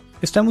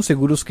 Estamos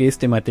seguros que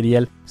este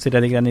material será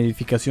de gran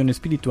edificación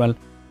espiritual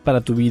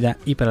para tu vida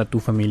y para tu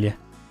familia.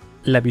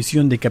 La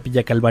visión de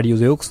Capilla Calvario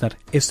de Oxnard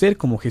es ser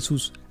como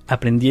Jesús,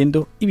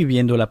 aprendiendo y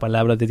viviendo la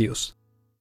palabra de Dios.